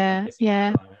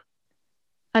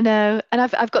 I know, and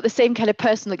I've got the same kind of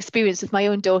personal experience with my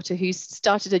own daughter, who's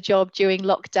started a job during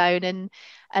lockdown,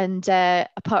 and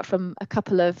apart from a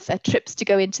couple of trips to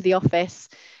go into the office,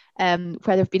 where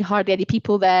there have been hardly any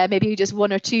people there, maybe just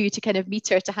one or two to kind of meet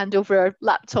her, to hand over her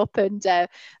laptop and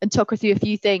talk her through a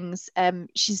few things.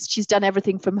 She's done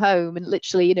everything from home, and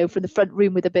literally, from the front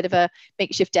room with a bit of a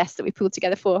makeshift desk that we pulled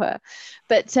together for her.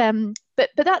 But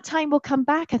that time will come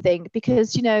back, I think,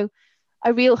 because I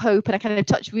real hope, and I kind of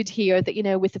touch wood here,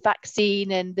 that with the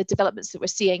vaccine and the developments that we're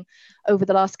seeing over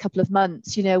the last couple of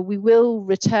months, we will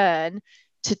return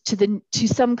to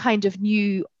some kind of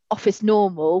new office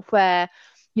normal where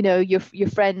your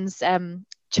friend's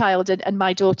child and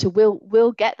my daughter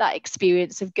will get that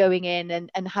experience of going in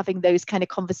and having those kind of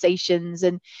conversations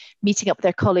and meeting up with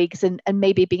their colleagues and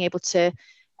maybe being able to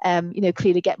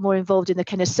clearly get more involved in the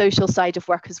kind of social side of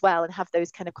work as well, and have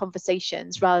those kind of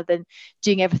conversations rather than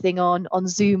doing everything on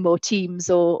Zoom or Teams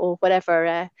or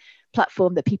whatever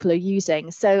platform that people are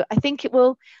using. So I think it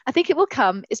will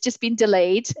come. It's just been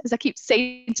delayed, as I keep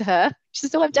saying to her. She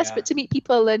says, "Oh, I'm desperate to meet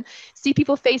people and see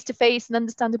people face to face and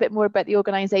understand a bit more about the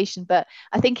organization." But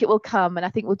I think it will come, and I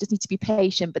think we'll just need to be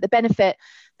patient. But the benefit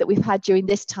that we've had during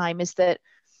this time is that,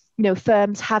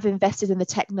 firms have invested in the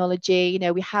technology.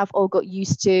 We have all got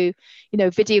used to,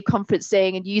 video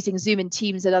conferencing and using Zoom and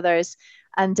Teams and others.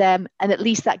 And at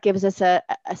least that gives us a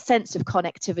sense of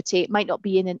connectivity. It might not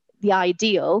be in the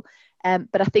ideal,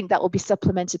 but I think that will be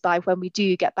supplemented by when we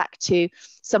do get back to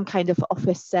some kind of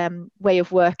office way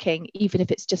of working, even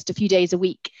if it's just a few days a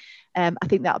week. I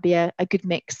think that'll be a good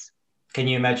mix. Can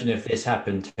you imagine if this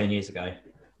happened 10 years ago?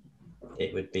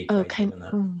 It would be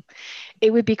crazy,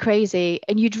 it would be crazy.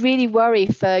 And you'd really worry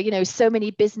for, so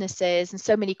many businesses and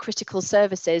so many critical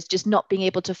services just not being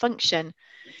able to function.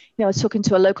 I was talking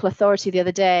to a local authority the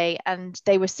other day, and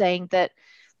they were saying that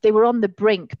they were on the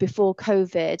brink before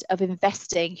COVID of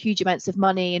investing huge amounts of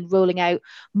money and rolling out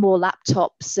more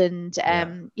laptops and,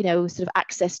 sort of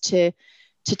access to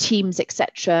Teams,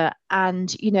 etc.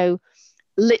 And,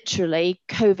 literally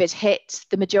COVID hit,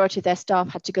 the majority of their staff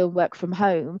had to go and work from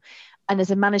home. And as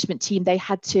a management team, they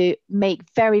had to make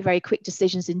very, very quick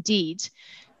decisions indeed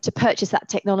to purchase that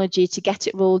technology, to get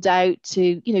it rolled out,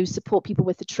 to, support people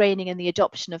with the training and the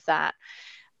adoption of that.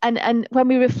 And when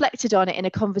we reflected on it in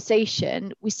a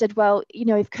conversation, we said, well,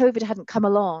 if COVID hadn't come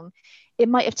along, it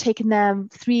might have taken them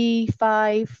 3,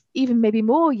 5, even maybe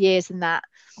more years than that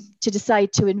to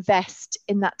decide to invest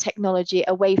in that technology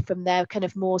away from their kind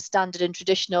of more standard and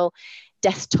traditional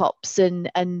desktops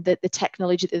and the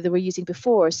technology that they were using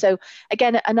before. So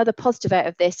again, another positive out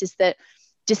of this is that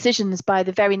decisions, by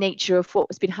the very nature of what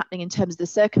has been happening in terms of the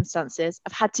circumstances,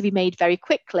 have had to be made very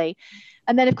quickly.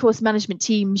 And then, of course, management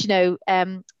teams,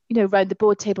 around the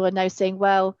board table are now saying,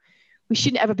 well, we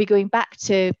shouldn't ever be going back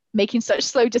to making such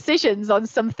slow decisions on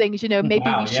some things. Maybe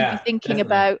we should be thinking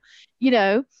about,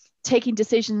 taking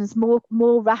decisions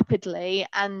more rapidly.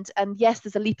 And yes,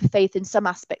 there's a leap of faith in some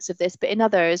aspects of this, but in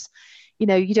others,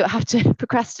 you don't have to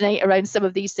procrastinate around some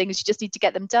of these things. You just need to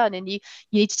get them done, and you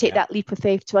need to take that leap of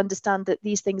faith to understand that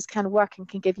these things can work and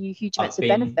can give you huge amounts of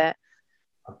benefit.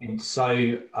 I've been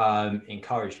so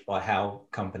encouraged by how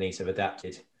companies have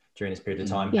adapted during this period of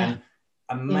time. Yeah.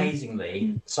 And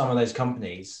amazingly, some of those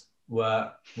companies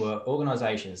were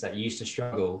organizations that used to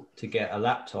struggle to get a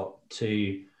laptop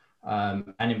to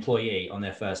an employee on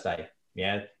their first day.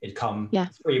 It'd come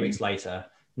 3 weeks later.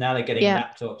 Now they're getting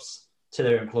laptops to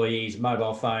their employees,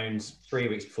 mobile phones, 3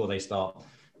 weeks before they start.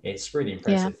 It's really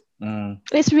impressive.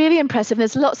 It's really impressive.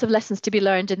 There's lots of lessons to be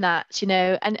learned in that,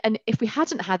 and if we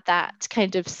hadn't had that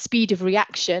kind of speed of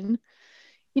reaction,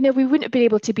 we wouldn't have been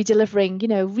able to be delivering,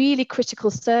 really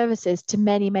critical services to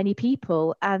many, many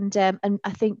people. And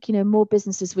I think, more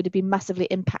businesses would have been massively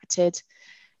impacted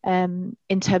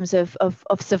in terms of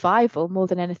survival more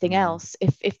than anything else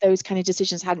if those kind of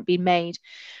decisions hadn't been made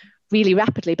really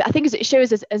rapidly. But I think as it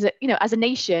shows us as a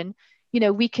nation,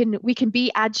 we can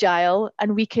be agile,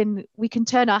 and we can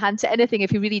turn our hand to anything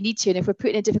if we really need to. And if we're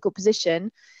put in a difficult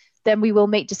position, then we will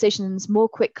make decisions more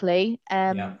quickly,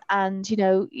 and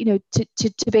to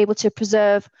be able to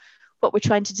preserve what we're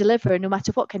trying to deliver, no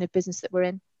matter what kind of business that we're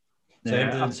in.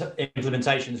 So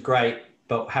implementation is great,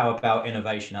 but how about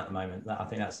innovation at the moment? I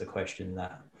think that's the question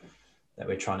that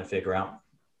we're trying to figure out.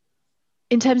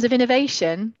 In terms of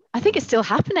innovation, I think it's still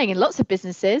happening in lots of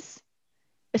businesses.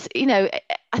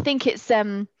 I think it's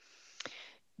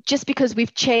just because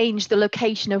we've changed the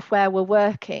location of where we're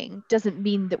working doesn't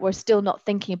mean that we're still not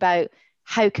thinking about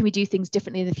how can we do things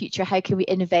differently in the future? How can we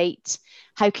innovate?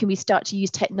 How can we start to use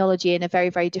technology in a very,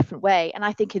 very different way? And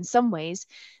I think in some ways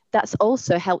that's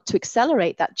also helped to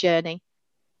accelerate that journey,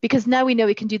 because now we know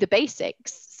we can do the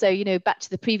basics. So, back to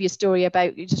the previous story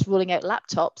about just rolling out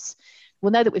laptops.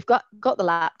 Well, now that we've got the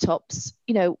laptops,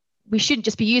 we shouldn't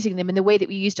just be using them in the way that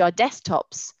we used our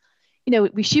desktops.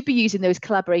 We should be using those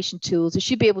collaboration tools. We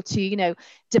should be able to,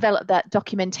 develop that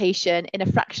documentation in a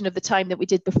fraction of the time that we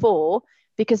did before,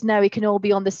 because now we can all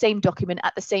be on the same document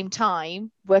at the same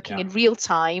time, working in real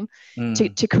time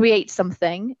to create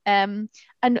something. And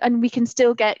we can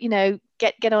still get on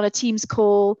a Teams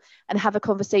call and have a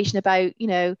conversation about,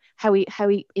 how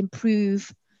we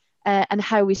improve and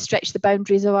how we stretch the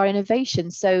boundaries of our innovation.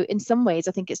 So in some ways,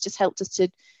 I think it's just helped us to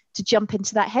jump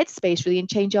into that headspace really and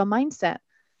change our mindset.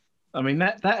 I mean,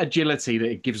 that agility that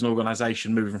it gives an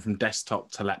organization moving from desktop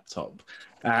to laptop.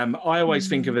 I always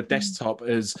think of a desktop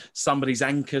as somebody's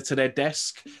anchor to their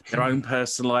desk, their own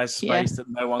personalized space that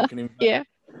no one can invade.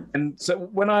 And so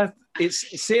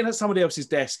it's sitting at somebody else's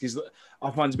desk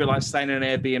I find it a bit like staying in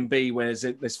an Airbnb where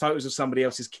there's photos of somebody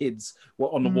else's kids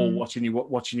on the wall watching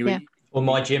you eat. Or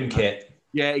my gym kit.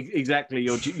 Yeah, exactly.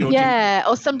 Your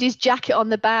or somebody's jacket on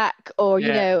the back, or you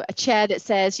know, a chair that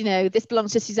says, you know, this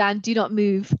belongs to Suzanne. Do not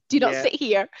move. Do not sit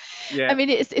here. Yeah. I mean,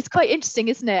 it's quite interesting,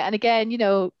 isn't it? And again, you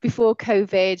know, before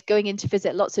COVID, going in to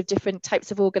visit lots of different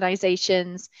types of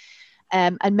organisations,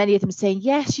 and many of them saying,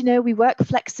 yes, you know, we work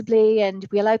flexibly and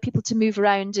we allow people to move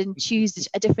around and choose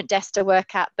a different desk to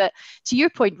work at. But to your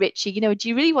point, Richie, you know, do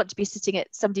you really want to be sitting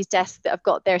at somebody's desk that have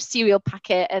got their cereal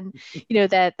packet and, you know,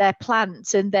 their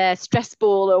plants and their stress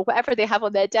ball or whatever they have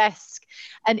on their desk?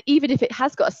 And even if it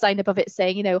has got a sign above it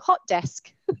saying, you know, hot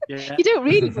desk, you don't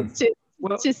really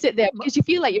want to sit there because you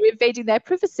feel like you're invading their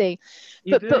privacy.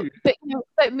 But you know,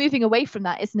 about moving away from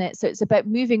that, isn't it? So it's about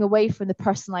moving away from the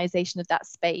personalization of that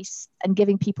space and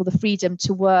giving people the freedom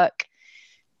to work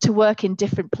in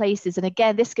different places. And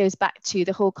again, this goes back to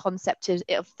the whole concept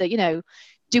of the, you know,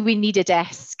 do we need a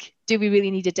desk? Do we really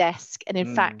need a desk? And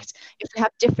in fact, if we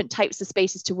have different types of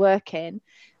spaces to work in,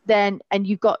 then, and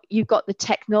you've got the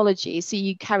technology, so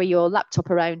you carry your laptop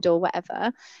around or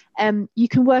whatever, you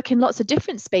can work in lots of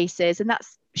different spaces, and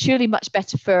that's surely much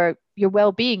better for your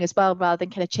well-being as well, rather than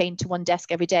kind of chained to one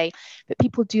desk every day. But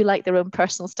people do like their own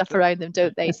personal stuff around them,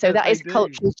 don't they? So that is a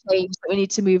cultural change that we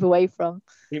need to move away from.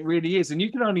 It really is. And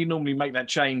you can only normally make that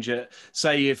change at,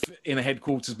 say, if in a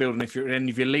headquarters building, if you're at the end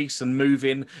of your lease and move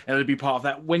in, and it'll be part of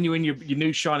that. When you're in your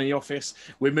new shiny office,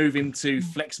 we're moving to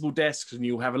flexible desks and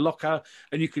you'll have a locker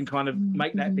and you can kind of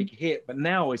make that big hit. But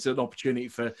now it's an opportunity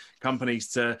for companies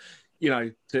to, you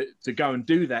know, to go and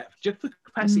do that just for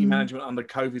capacity management under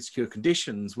COVID secure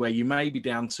conditions, where you may be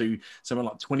down to something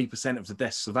like 20% of the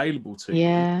desks available to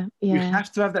you. You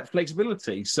have to have that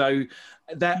flexibility. So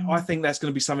that I think that's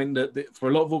going to be something that for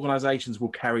a lot of organizations will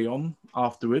carry on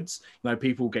afterwards. You know,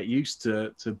 people get used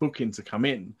to booking to come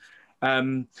in.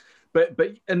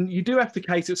 But you do have to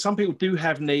cater. Some people do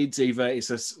have needs. Either it's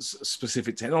a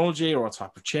specific technology or a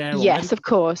type of chair. Yes, of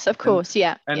course,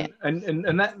 yeah.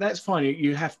 And that's fine.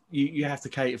 You have to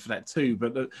cater for that too.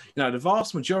 But the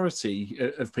vast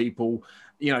majority of people,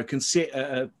 you know, can sit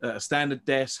at a standard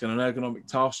desk and an ergonomic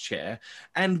task chair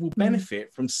and will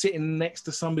benefit from sitting next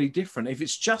to somebody different. If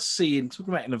it's just talking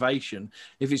about innovation,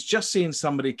 if it's just seeing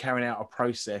somebody carrying out a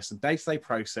process, a day-to-day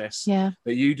process that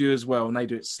you do as well, and they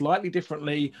do it slightly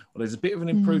differently, or there's a bit of an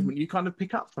improvement, you kind of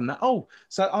pick up from that.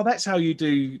 That's how you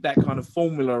do that kind of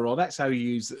formula, or that's how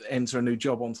you enter a new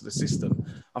job onto the system.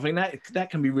 I think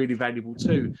that can be really valuable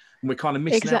too. And we're kind of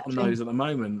missing out on those at the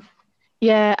moment.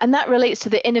 Yeah, and that relates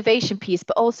to the innovation piece,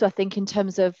 but also I think in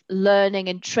terms of learning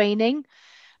and training.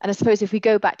 And I suppose if we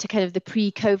go back to kind of the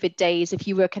pre-COVID days, if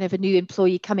you were kind of a new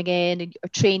employee coming in, or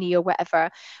trainee or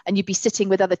whatever, and you'd be sitting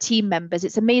with other team members,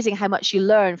 it's amazing how much you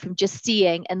learn from just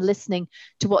seeing and listening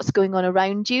to what's going on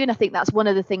around you. And I think that's one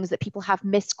of the things that people have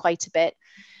missed quite a bit,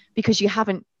 because you're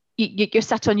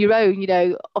sat on your own, you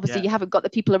know, obviously you haven't got the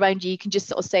people around you. You can just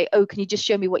sort of say, oh, can you just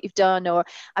show me what you've done? Or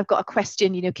I've got a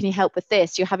question, you know, can you help with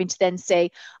this? You're having to then say,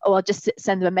 oh, I'll just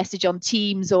send them a message on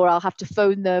Teams, or I'll have to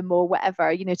phone them or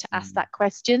whatever, you know, to ask that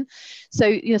question. So,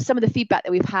 you know, some of the feedback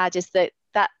that we've had is that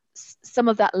some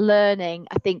of that learning,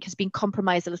 I think, has been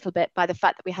compromised a little bit by the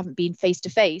fact that we haven't been face to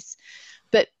face.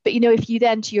 But, you know, if you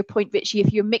then, to your point, Richie,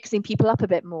 if you're mixing people up a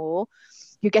bit more,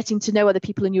 you're getting to know other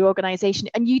people in your organization,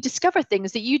 and you discover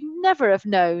things that you'd never have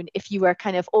known if you were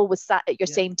kind of always sat at your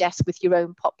same desk with your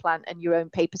own pot plant and your own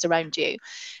papers around you.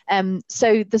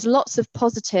 So there's lots of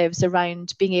positives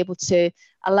around being able to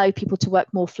allow people to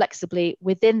work more flexibly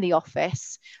within the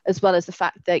office, as well as the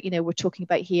fact that, you know, we're talking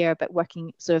about here about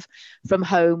working sort of from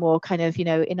home or kind of, you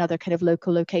know, in other kind of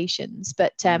local locations.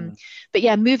 But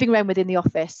yeah, moving around within the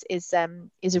office is a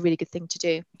really good thing to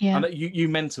do. Yeah. And you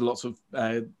mentor lots of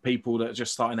people that are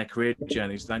just starting their career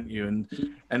journeys, don't you?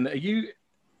 And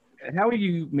how are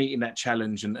you meeting that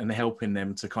challenge and helping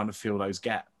them to kind of fill those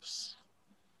gaps?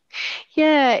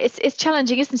 Yeah, it's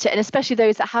challenging, isn't it? And especially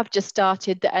those that have just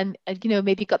started and you know,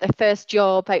 maybe got their first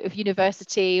job out of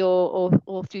university or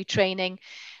through training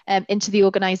into the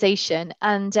organization,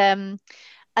 and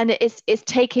it's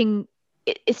taking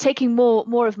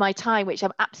more of my time, which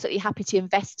I'm absolutely happy to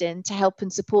invest in to help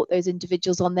and support those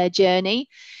individuals on their journey.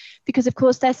 Because of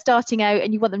course they're starting out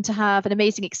and you want them to have an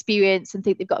amazing experience and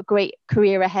think they've got a great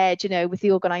career ahead, you know, with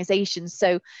the organization.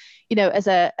 So, you know, as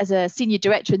a senior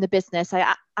director in the business,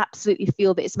 I absolutely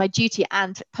feel that it's my duty,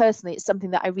 and personally it's something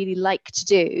that I really like to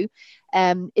do,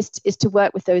 is to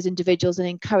work with those individuals and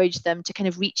encourage them to kind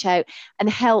of reach out and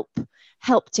help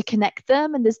to connect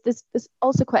them. And there's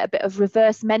also quite a bit of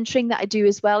reverse mentoring that I do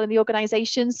as well in the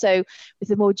organization. So with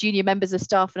the more junior members of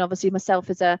staff, and obviously myself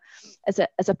as a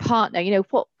partner, you know,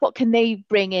 what can they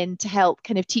bring in to help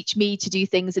kind of teach me to do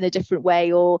things in a different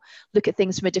way or look at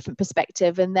things from a different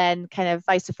perspective, and then kind of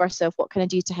vice versa, what can I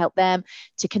do to help them,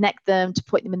 to connect them, to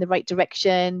point them in the right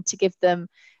direction, to give them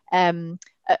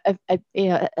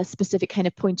a specific kind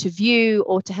of point of view,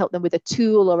 or to help them with a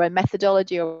tool or a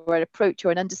methodology or an approach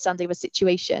or an understanding of a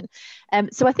situation.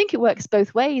 So I think it works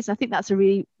both ways. I think that's a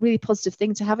really, really positive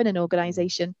thing to have in an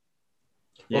organization.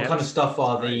 What kind of stuff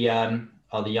are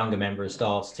the younger member of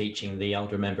staffs teaching the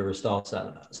older member of staffs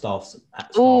at staff?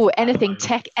 Oh, anything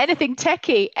techie, anything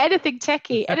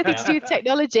to do with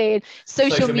technology and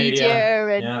social media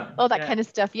and all that kind of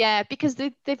stuff. Yeah, because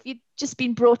they've just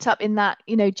been brought up in that,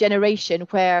 you know, generation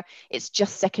where it's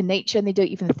just second nature and they don't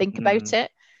even think about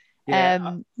it.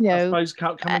 Yeah, I suppose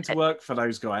coming to work for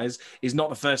those guys is not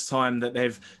the first time that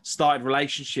they've started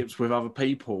relationships with other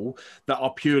people that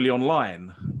are purely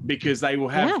online, because they will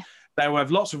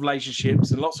have lots of relationships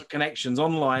and lots of connections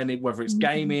online, whether it's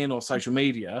gaming or social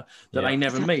media, that they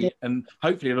never meet. And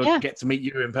hopefully they'll get to meet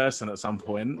you in person at some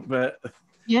point. But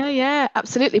yeah,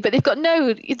 absolutely. But they've got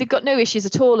no issues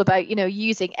at all about, you know,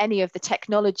 using any of the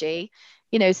technology.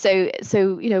 You know, so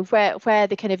you know, where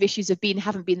the kind of issues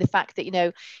haven't been the fact that, you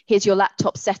know, here's your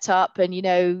laptop set up and, you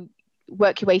know,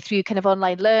 work your way through kind of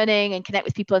online learning and connect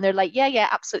with people, and they're like, yeah,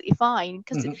 absolutely fine,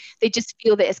 because they just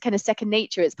feel that it's kind of second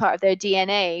nature, it's part of their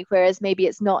DNA, whereas maybe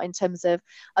it's not in terms of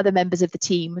other members of the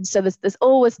team. And so there's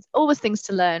always things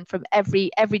to learn from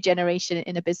every generation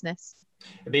in a business.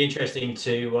 It'd be interesting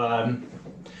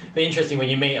when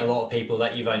you meet a lot of people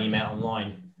that you've only met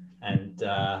online, and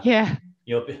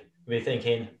you'll be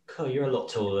thinking, "Oh, you're a lot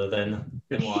taller than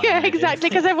what I exactly,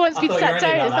 because everyone's been sat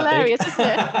down. It's hilarious,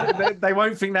 isn't it? They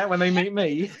won't think that when they meet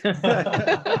me.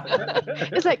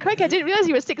 It's like, Craig, I didn't realize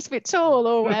you were 6 foot tall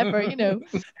or whatever, you know.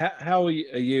 How are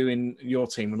you in your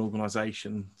team and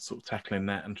organisation sort of tackling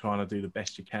that and trying to do the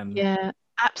best you can? Yeah,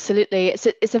 absolutely.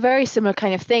 It's a very similar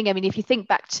kind of thing. I mean, if you think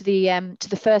back to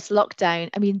the first lockdown,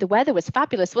 I mean, the weather was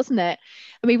fabulous, wasn't it?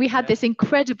 I mean, we had this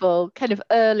incredible kind of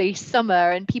early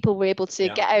summer, and people were able to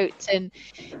get out and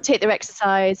take their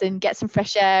exercise and get some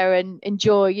fresh air and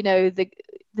enjoy, you know, the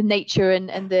nature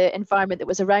and the environment that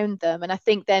was around them. And I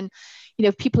think then, you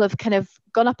know, people have kind of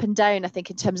gone up and down, I think,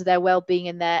 in terms of their well-being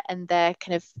and their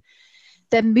kind of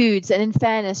their moods. And in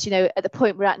fairness, you know, at the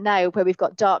point we're at now, where we've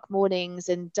got dark mornings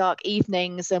and dark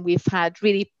evenings, and we've had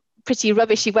really pretty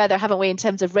rubbishy weather, haven't we, in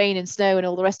terms of rain and snow and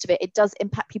all the rest of it, it does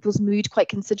impact people's mood quite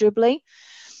considerably,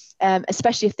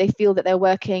 especially if they feel that they're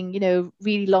working, you know,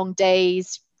 really long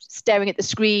days, staring at the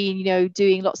screen, you know,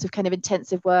 doing lots of kind of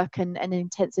intensive work and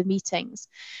intensive meetings.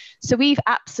 So we've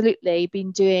absolutely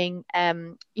been doing,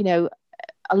 you know,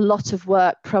 a lot of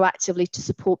work proactively to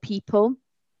support people.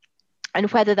 And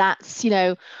whether that's, you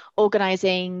know,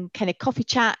 organising kind of coffee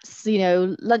chats, you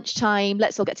know, lunchtime,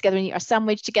 let's all get together and eat our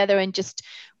sandwich together, and just,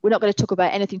 we're not going to talk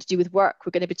about anything to do with work.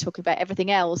 We're going to be talking about everything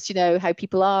else, you know, how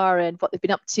people are and what they've been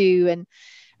up to,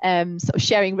 and sort of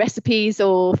sharing recipes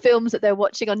or films that they're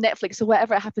watching on Netflix or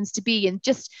whatever it happens to be, and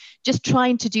just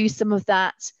trying to do some of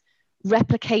that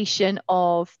replication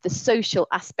of the social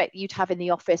aspect you'd have in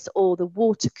the office, or the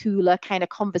water cooler kind of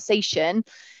conversation,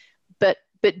 but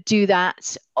do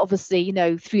that obviously, you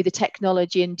know, through the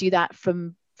technology, and do that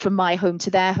from my home to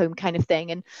their home kind of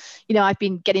thing. And, you know, I've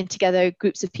been getting together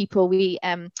groups of people. We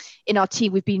in our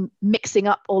team, we've been mixing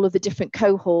up all of the different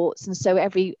cohorts, and so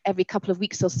every couple of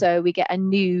weeks or so we get a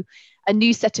new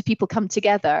set of people come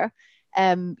together,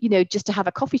 you know, just to have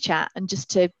a coffee chat, and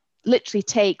just to literally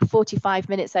take 45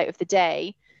 minutes out of the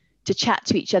day to chat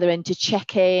to each other and to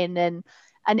check in.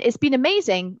 And it's been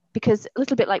amazing, because a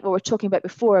little bit like what we were talking about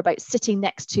before, about sitting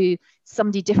next to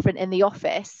somebody different in the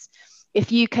office.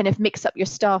 If you kind of mix up your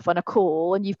staff on a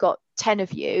call and you've got 10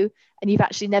 of you and you've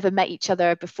actually never met each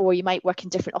other before, you might work in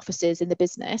different offices in the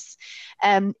business.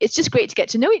 It's just great to get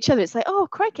to know each other. It's like, oh,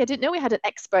 crikey, I didn't know we had an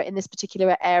expert in this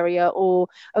particular area, or,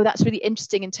 oh, that's really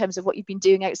interesting in terms of what you've been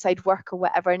doing outside work or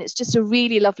whatever. And it's just a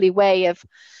really lovely way of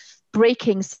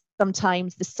breaking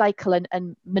sometimes the cycle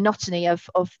and monotony of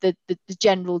the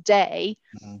general day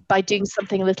by doing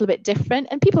something a little bit different.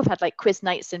 And people have had like quiz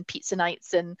nights and pizza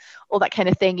nights and all that kind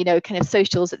of thing, you know, kind of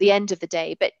socials at the end of the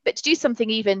day, but to do something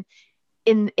even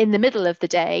in the middle of the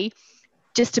day,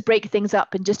 just to break things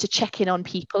up and just to check in on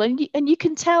people. And you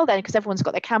can tell then, because everyone's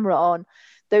got their camera on,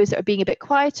 those that are being a bit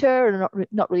quieter or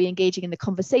not really engaging in the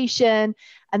conversation.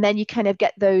 And then you kind of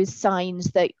get those signs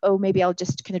that, oh, maybe I'll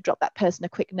just kind of drop that person a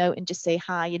quick note and just say,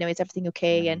 hi, you know, is everything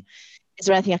okay? And is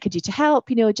there anything I could do to help?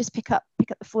 You know, just pick up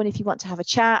the phone if you want to have a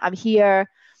chat. I'm here.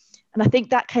 And I think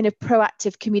that kind of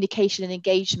proactive communication and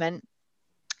engagement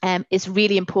is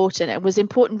really important. It was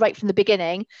important right from the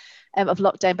beginning of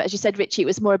lockdown. But as you said, Richie, it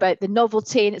was more about the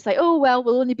novelty. And it's like, oh, well,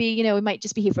 we'll only be, you know, we might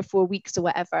just be here for 4 weeks or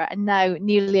whatever. And now,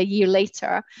 nearly a year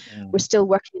later, we're still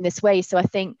working in this way. So I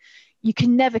think you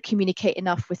can never communicate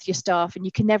enough with your staff, and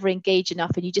you can never engage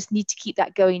enough. And you just need to keep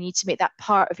that going. You need to make that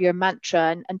part of your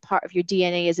mantra and part of your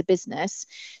DNA as a business,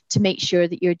 to make sure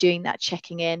that you're doing that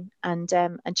checking in and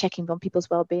checking on people's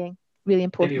well-being. Really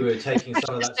important. Maybe we were taking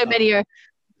some of that. So many are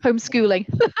homeschooling.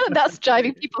 That's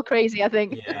driving people crazy, I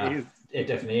think. Yeah, it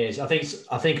definitely is. I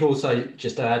think also,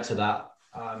 just to add to that,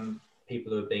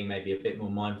 people are being maybe a bit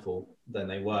more mindful than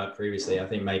they were previously. I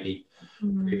think maybe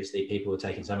previously people were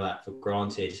taking some of that for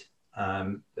granted,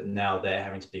 but now they're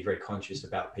having to be very conscious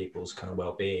about people's kind of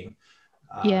well-being.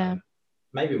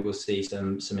 Maybe we'll see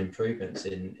some improvements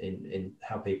in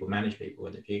how people manage people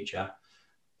in the future.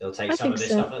 They'll take some of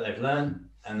this stuff that they've learned,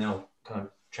 and they'll kind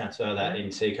of transfer that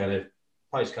into kind of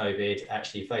post-COVID,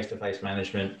 actually face-to-face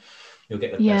management. You'll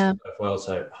get the best of both worlds,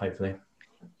 so hopefully.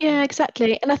 Yeah,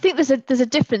 exactly. And I think there's a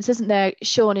difference, isn't there,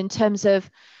 Sean, in terms of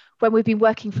when we've been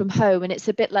working from home, and it's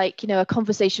a bit like, you know, a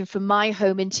conversation from my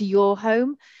home into your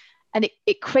home, and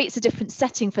it creates a different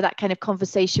setting for that kind of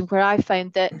conversation, where I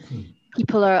found that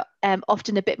people are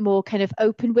often a bit more kind of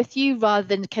open with you, rather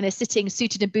than kind of sitting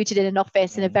suited and booted in an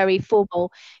office in a very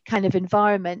formal kind of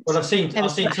environment. Well, I've seen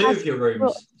two of your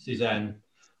rooms, Suzanne.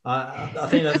 I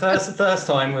think the first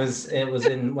time was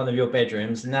in one of your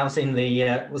bedrooms, and now I've seen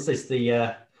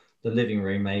the living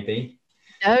room, maybe.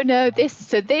 No,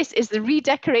 this is the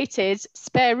redecorated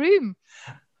spare room.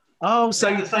 Oh, so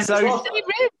it's the same room.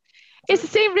 It's the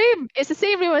same room. It's the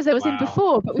same room as I was in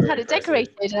before, but we've had it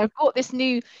decorated. And I've bought this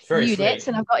new unit, sweet.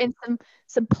 And I've got in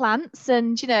some plants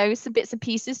and, you know, some bits and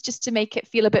pieces, just to make it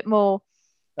feel a bit more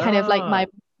kind of like my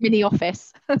mini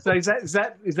office. So is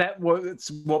that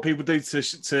what people do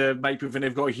to make people think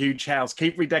they've got a huge house?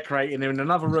 Keep redecorating in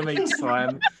another room each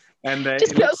time. And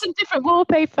just put up some different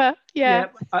wallpaper. Yeah.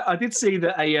 I did see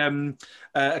that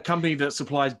a company that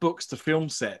supplies books to film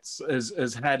sets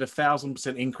has had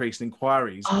 1,000% increase in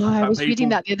inquiries. Oh, I was reading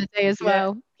that the other day as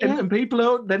well. Yeah. And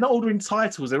people they're not ordering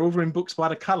titles; they're ordering books by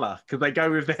the colour, because they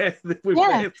go with their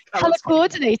colour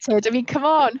coordinated. I mean, come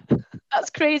on,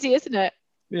 that's crazy, isn't it?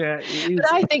 Yeah, it is.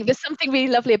 But I think there's something really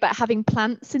lovely about having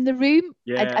plants in the room.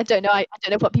 Yeah. I don't know. I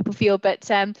don't know what people feel, but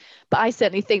I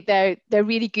certainly think they're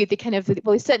really good. They kind of,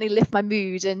 well, they certainly lift my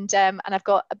mood, and I've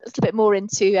got a little bit more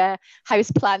into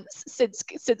house plants since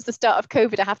the start of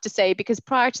COVID, I have to say, because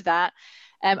prior to that,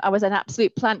 I was an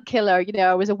absolute plant killer. You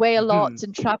know, I was away a lot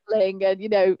and traveling, and, you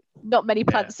know, not many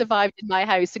plants survived in my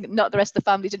house, and not the rest of the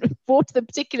family didn't water them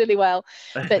particularly well.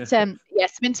 But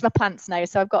yes, I'm into my plants now,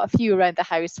 so I've got a few around the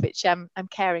house which I'm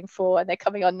caring for, and they're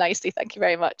coming on nicely. Thank you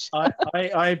very much.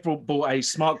 I bought a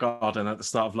smart garden at the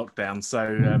start of lockdown,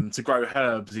 so to grow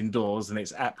herbs indoors, and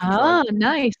it's absolutely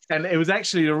nice. And it was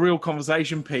actually a real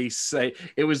conversation piece.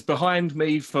 It was behind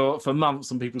me for months,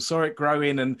 and people saw it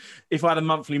growing. And if I had a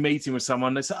monthly meeting with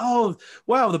someone, they said, "Oh,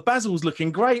 wow, the basil's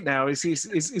looking great now.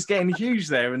 It's getting huge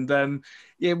there." And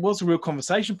it was a real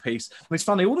conversation piece. And it's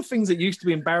funny, all the things that used to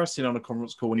be embarrassing on a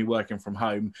conference call when you're working from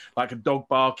home, like a dog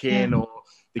barking or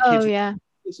the kids,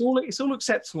 it's all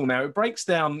acceptable now. It breaks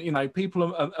down. You know,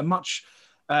 people are much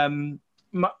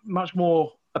much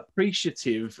more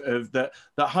appreciative of that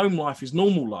home life is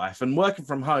normal life, and working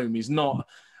from home is not.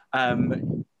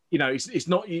 You know, it's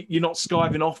not, you're not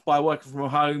skiving off by working from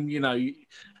home. You know.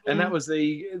 And that was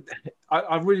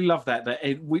I really love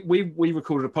that we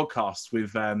recorded a podcast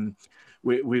with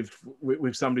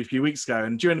somebody a few weeks ago,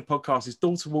 and during the podcast his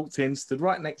daughter walked in, stood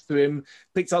right next to him,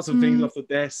 picked up some things off the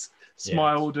desk,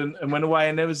 smiled and went away,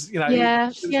 and there was, you know,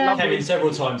 came in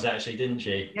several times actually, didn't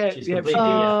she? She's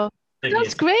completely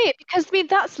That's great, because I mean,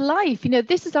 that's life. You know,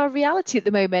 this is our reality at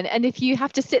the moment. And if you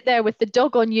have to sit there with the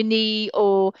dog on your knee,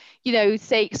 or, you know,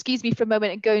 say, excuse me for a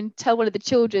moment, and go and tell one of the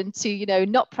children to, you know,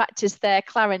 not practice their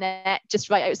clarinet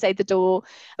just right outside the door.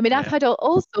 I mean, I've had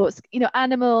all sorts, you know,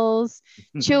 animals,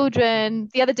 children.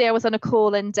 The other day I was on a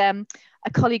call, and a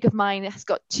colleague of mine has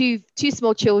got two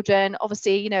small children,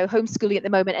 obviously, you know, homeschooling at the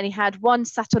moment, and he had one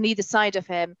sat on either side of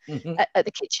him at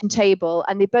the kitchen table,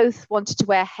 and they both wanted to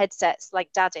wear headsets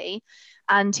like daddy,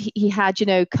 and he had, you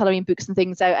know, colouring books and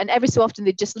things out, and every so often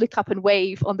they'd just look up and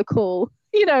wave on the call,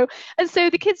 you know. And so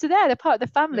the kids are there, they're part of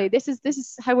the family. This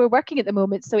is how we're working at the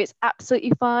moment, so it's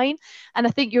absolutely fine. And I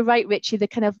think you're right, Richie, the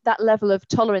kind of that level of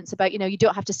tolerance about, you know, you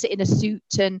don't have to sit in a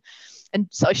suit and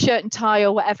sort of shirt and tie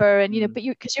or whatever, and you know, but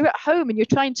because you're at home and you're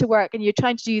trying to work and you're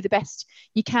trying to do the best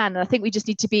you can. And I think we just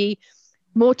need to be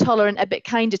more tolerant, a bit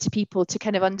kinder to people, to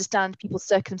kind of understand people's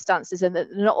circumstances, and that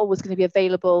they're not always going to be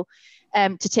available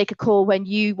to take a call when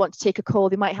you want to take a call.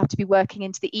 They might have to be working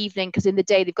into the evening because in the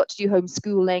day they've got to do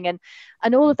homeschooling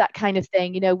and all of that kind of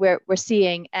thing, you know, we're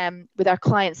seeing with our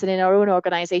clients and in our own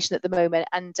organization at the moment.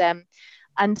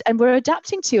 And we're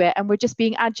adapting to it, and we're just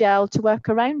being agile to work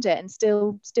around it, and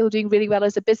still doing really well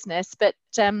as a business, but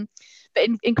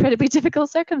in incredibly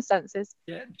difficult circumstances.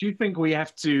 Yeah. Do you think we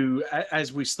have to,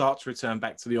 as we start to return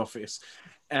back to the office,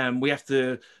 we have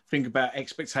to think about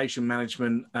expectation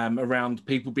management around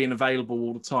people being available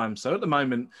all the time? So at the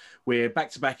moment, we're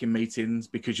back to back in meetings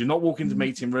because you're not walking to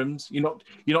meeting rooms. You're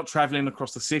not traveling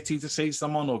across the city to see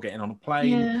someone or getting on a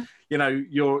plane. Yeah. You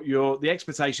know, the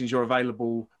expectations, you're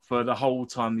available for the whole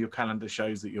time your calendar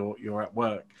shows that you're at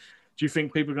work. Do you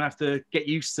think people are going to have to get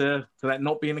used to that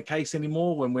not being the case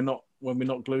anymore when we're not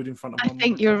glued in front of I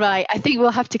think you're right. I think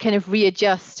we'll have to kind of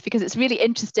readjust, because it's really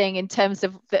interesting in terms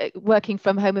of working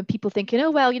from home and people thinking, oh,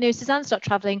 well, you know, Suzanne's not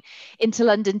traveling into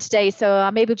London today, so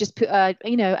maybe we'll just put a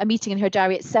meeting in her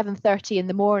diary at 7:30 in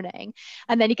the morning.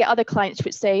 And then you get other clients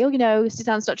which say, oh, you know,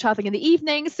 Suzanne's not traveling in the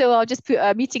evening, so I'll just put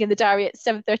a meeting in the diary at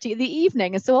 7:30 in the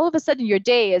evening. And so all of a sudden your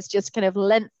day is just kind of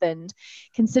lengthened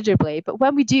considerably. But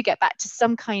when we do get back to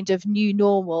some kind of new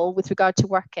normal with regard to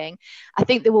working, I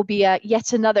think there will be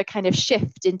yet another kind of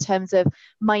shift in terms of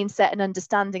mindset and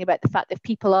understanding about the fact that if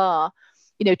people are,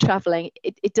 you know, traveling,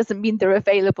 it doesn't mean they're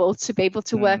available to be able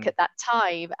to work at that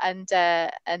time. And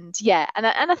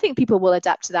I think people will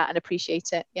adapt to that and appreciate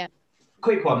it. Yeah.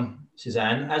 Quick one,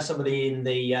 Suzanne, as somebody in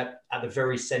the at the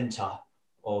very centre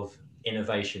of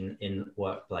innovation in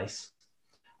workplace,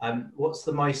 what's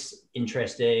the most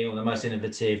interesting or the most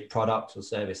innovative product or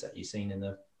service that you've seen in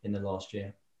the last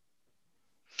year?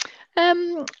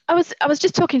 I was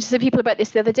just talking to some people about this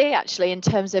the other day, actually, in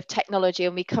terms of technology,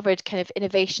 and we covered kind of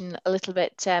innovation a little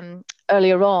bit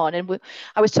earlier on. And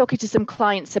I was talking to some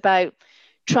clients about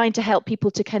trying to help people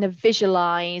to kind of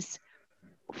visualize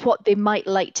what they might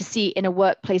like to see in a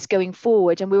workplace going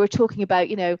forward. And we were talking about,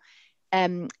 you know,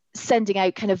 sending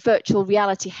out kind of virtual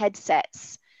reality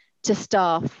headsets to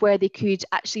staff where they could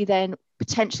actually then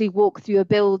potentially walk through a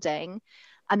building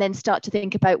and then start to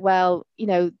think about, well, you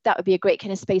know, that would be a great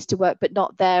kind of space to work, but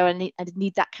not there, and I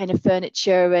need that kind of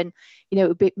furniture, and, you know, it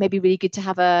would be maybe really good to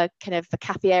have a kind of a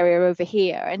cafe area over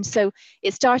here. And so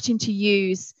it's starting to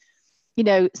use, you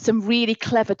know, some really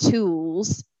clever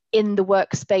tools in the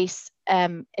workspace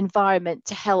environment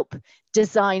to help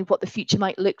design what the future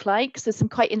might look like. So some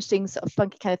quite interesting sort of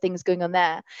funky kind of things going on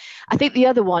there. I think the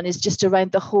other one is just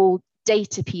around the whole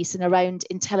data piece and around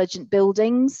intelligent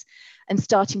buildings, and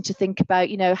starting to think about,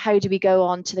 you know, how do we go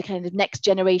on to the kind of next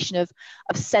generation of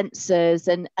sensors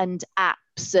and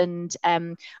apps and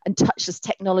touchless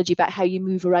technology about how you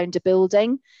move around a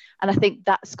building. And I think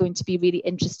that's going to be really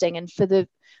interesting. And for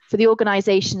the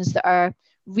organizations that are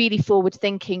really forward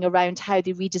thinking around how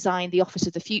they redesign the office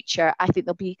of the future, I think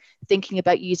they'll be thinking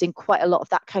about using quite a lot of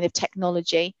that kind of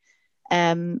technology,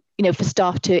 you know, for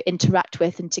staff to interact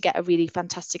with and to get a really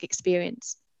fantastic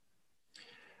experience.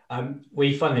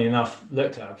 We, funnily enough,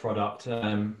 looked at a product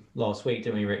last week,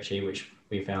 didn't we, Richie, which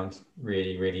we found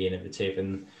really, really innovative.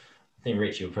 And I think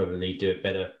Richie will probably do a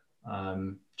better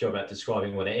job at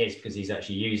describing what it is, because he's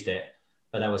actually used it.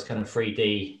 But that was kind of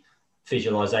 3D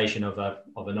visualization of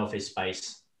an office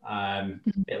space, a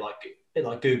bit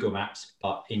like Google Maps,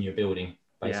 but in your building,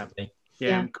 basically.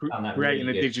 Yeah. Creating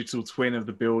really a digital twin of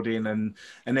the building, and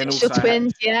then digital also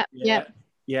twins, having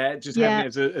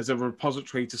it as a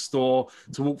repository to store,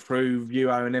 to walk through,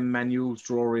 view O&M manuals,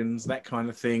 drawings, that kind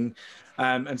of thing.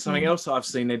 And something else that I've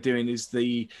seen they're doing is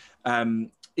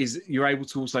is you're able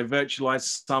to also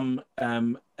virtualize some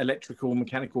electrical,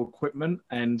 mechanical equipment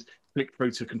and click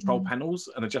through to control panels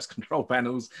and adjust control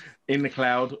panels in the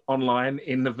cloud, online,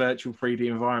 in the virtual 3D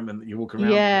environment that you walk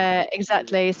around. Yeah,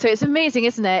 exactly. So it's amazing,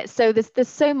 isn't it? So there's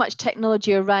so much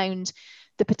technology around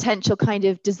the potential kind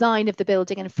of design of the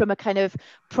building, and from a kind of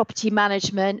property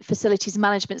management, facilities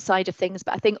management side of things,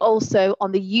 but I think also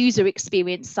on the user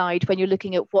experience side, when you're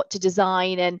looking at what to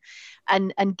design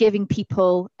and giving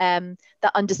people that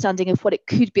understanding of what it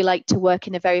could be like to work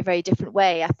in a very, very different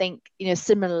way. I think, you know,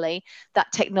 similarly,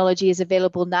 that technology is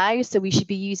available now, so we should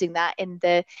be using that in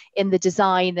the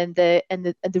design and the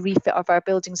refit of our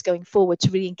buildings going forward to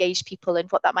really engage people in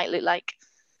what that might look like.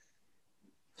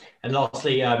 And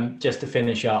lastly, just to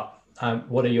finish up,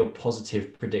 what are your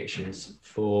positive predictions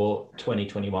for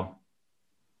 2021?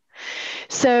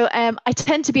 So I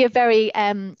tend to be a very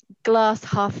glass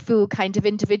half full kind of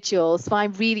individual. So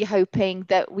I'm really hoping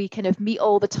that we kind of meet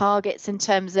all the targets in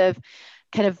terms of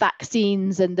kind of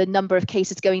vaccines and the number of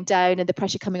cases going down and the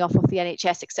pressure coming off of the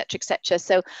NHS, et cetera, et cetera.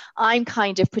 So I'm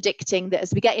kind of predicting that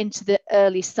as we get into the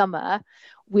early summer,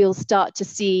 we'll start to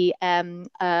see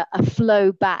a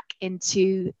flow back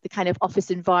into the kind of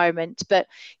office environment. But,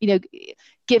 you know,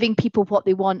 giving people what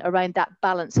they want around that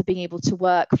balance of being able to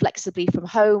work flexibly from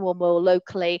home or more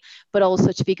locally, but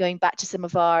also to be going back to some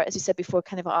of our, as you said before,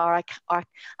 kind of our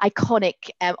iconic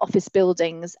office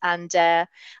buildings, and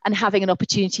having an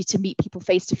opportunity to meet people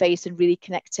face to face and really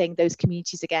connecting those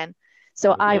communities again.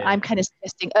 So I'm kind of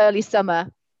suggesting early summer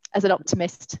as an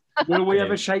optimist. Will we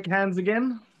ever shake hands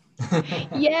again?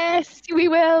 Yes, we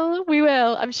will. We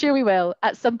will. I'm sure we will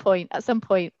at some point. At some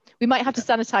point, we might have to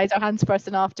sanitize our hands first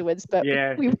and afterwards. But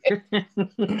yeah, we will.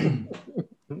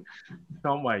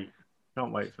 Can't wait.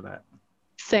 Can't wait for that.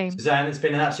 Same. Suzanne, it's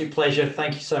been an absolute pleasure.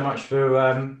 Thank you so much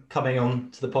for coming on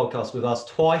to the podcast with us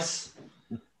twice.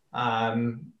 I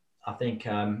think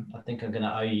I'm going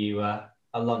to owe you a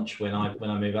lunch when I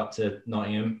move up to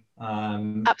Nottingham.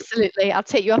 Absolutely, I'll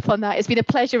take you up on that. It's been a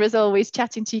pleasure as always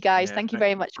chatting to you guys. Thank you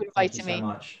very much for inviting me. Thank you so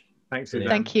much. Thanks, Suzanne.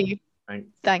 Thank you. Thanks.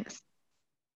 Thanks.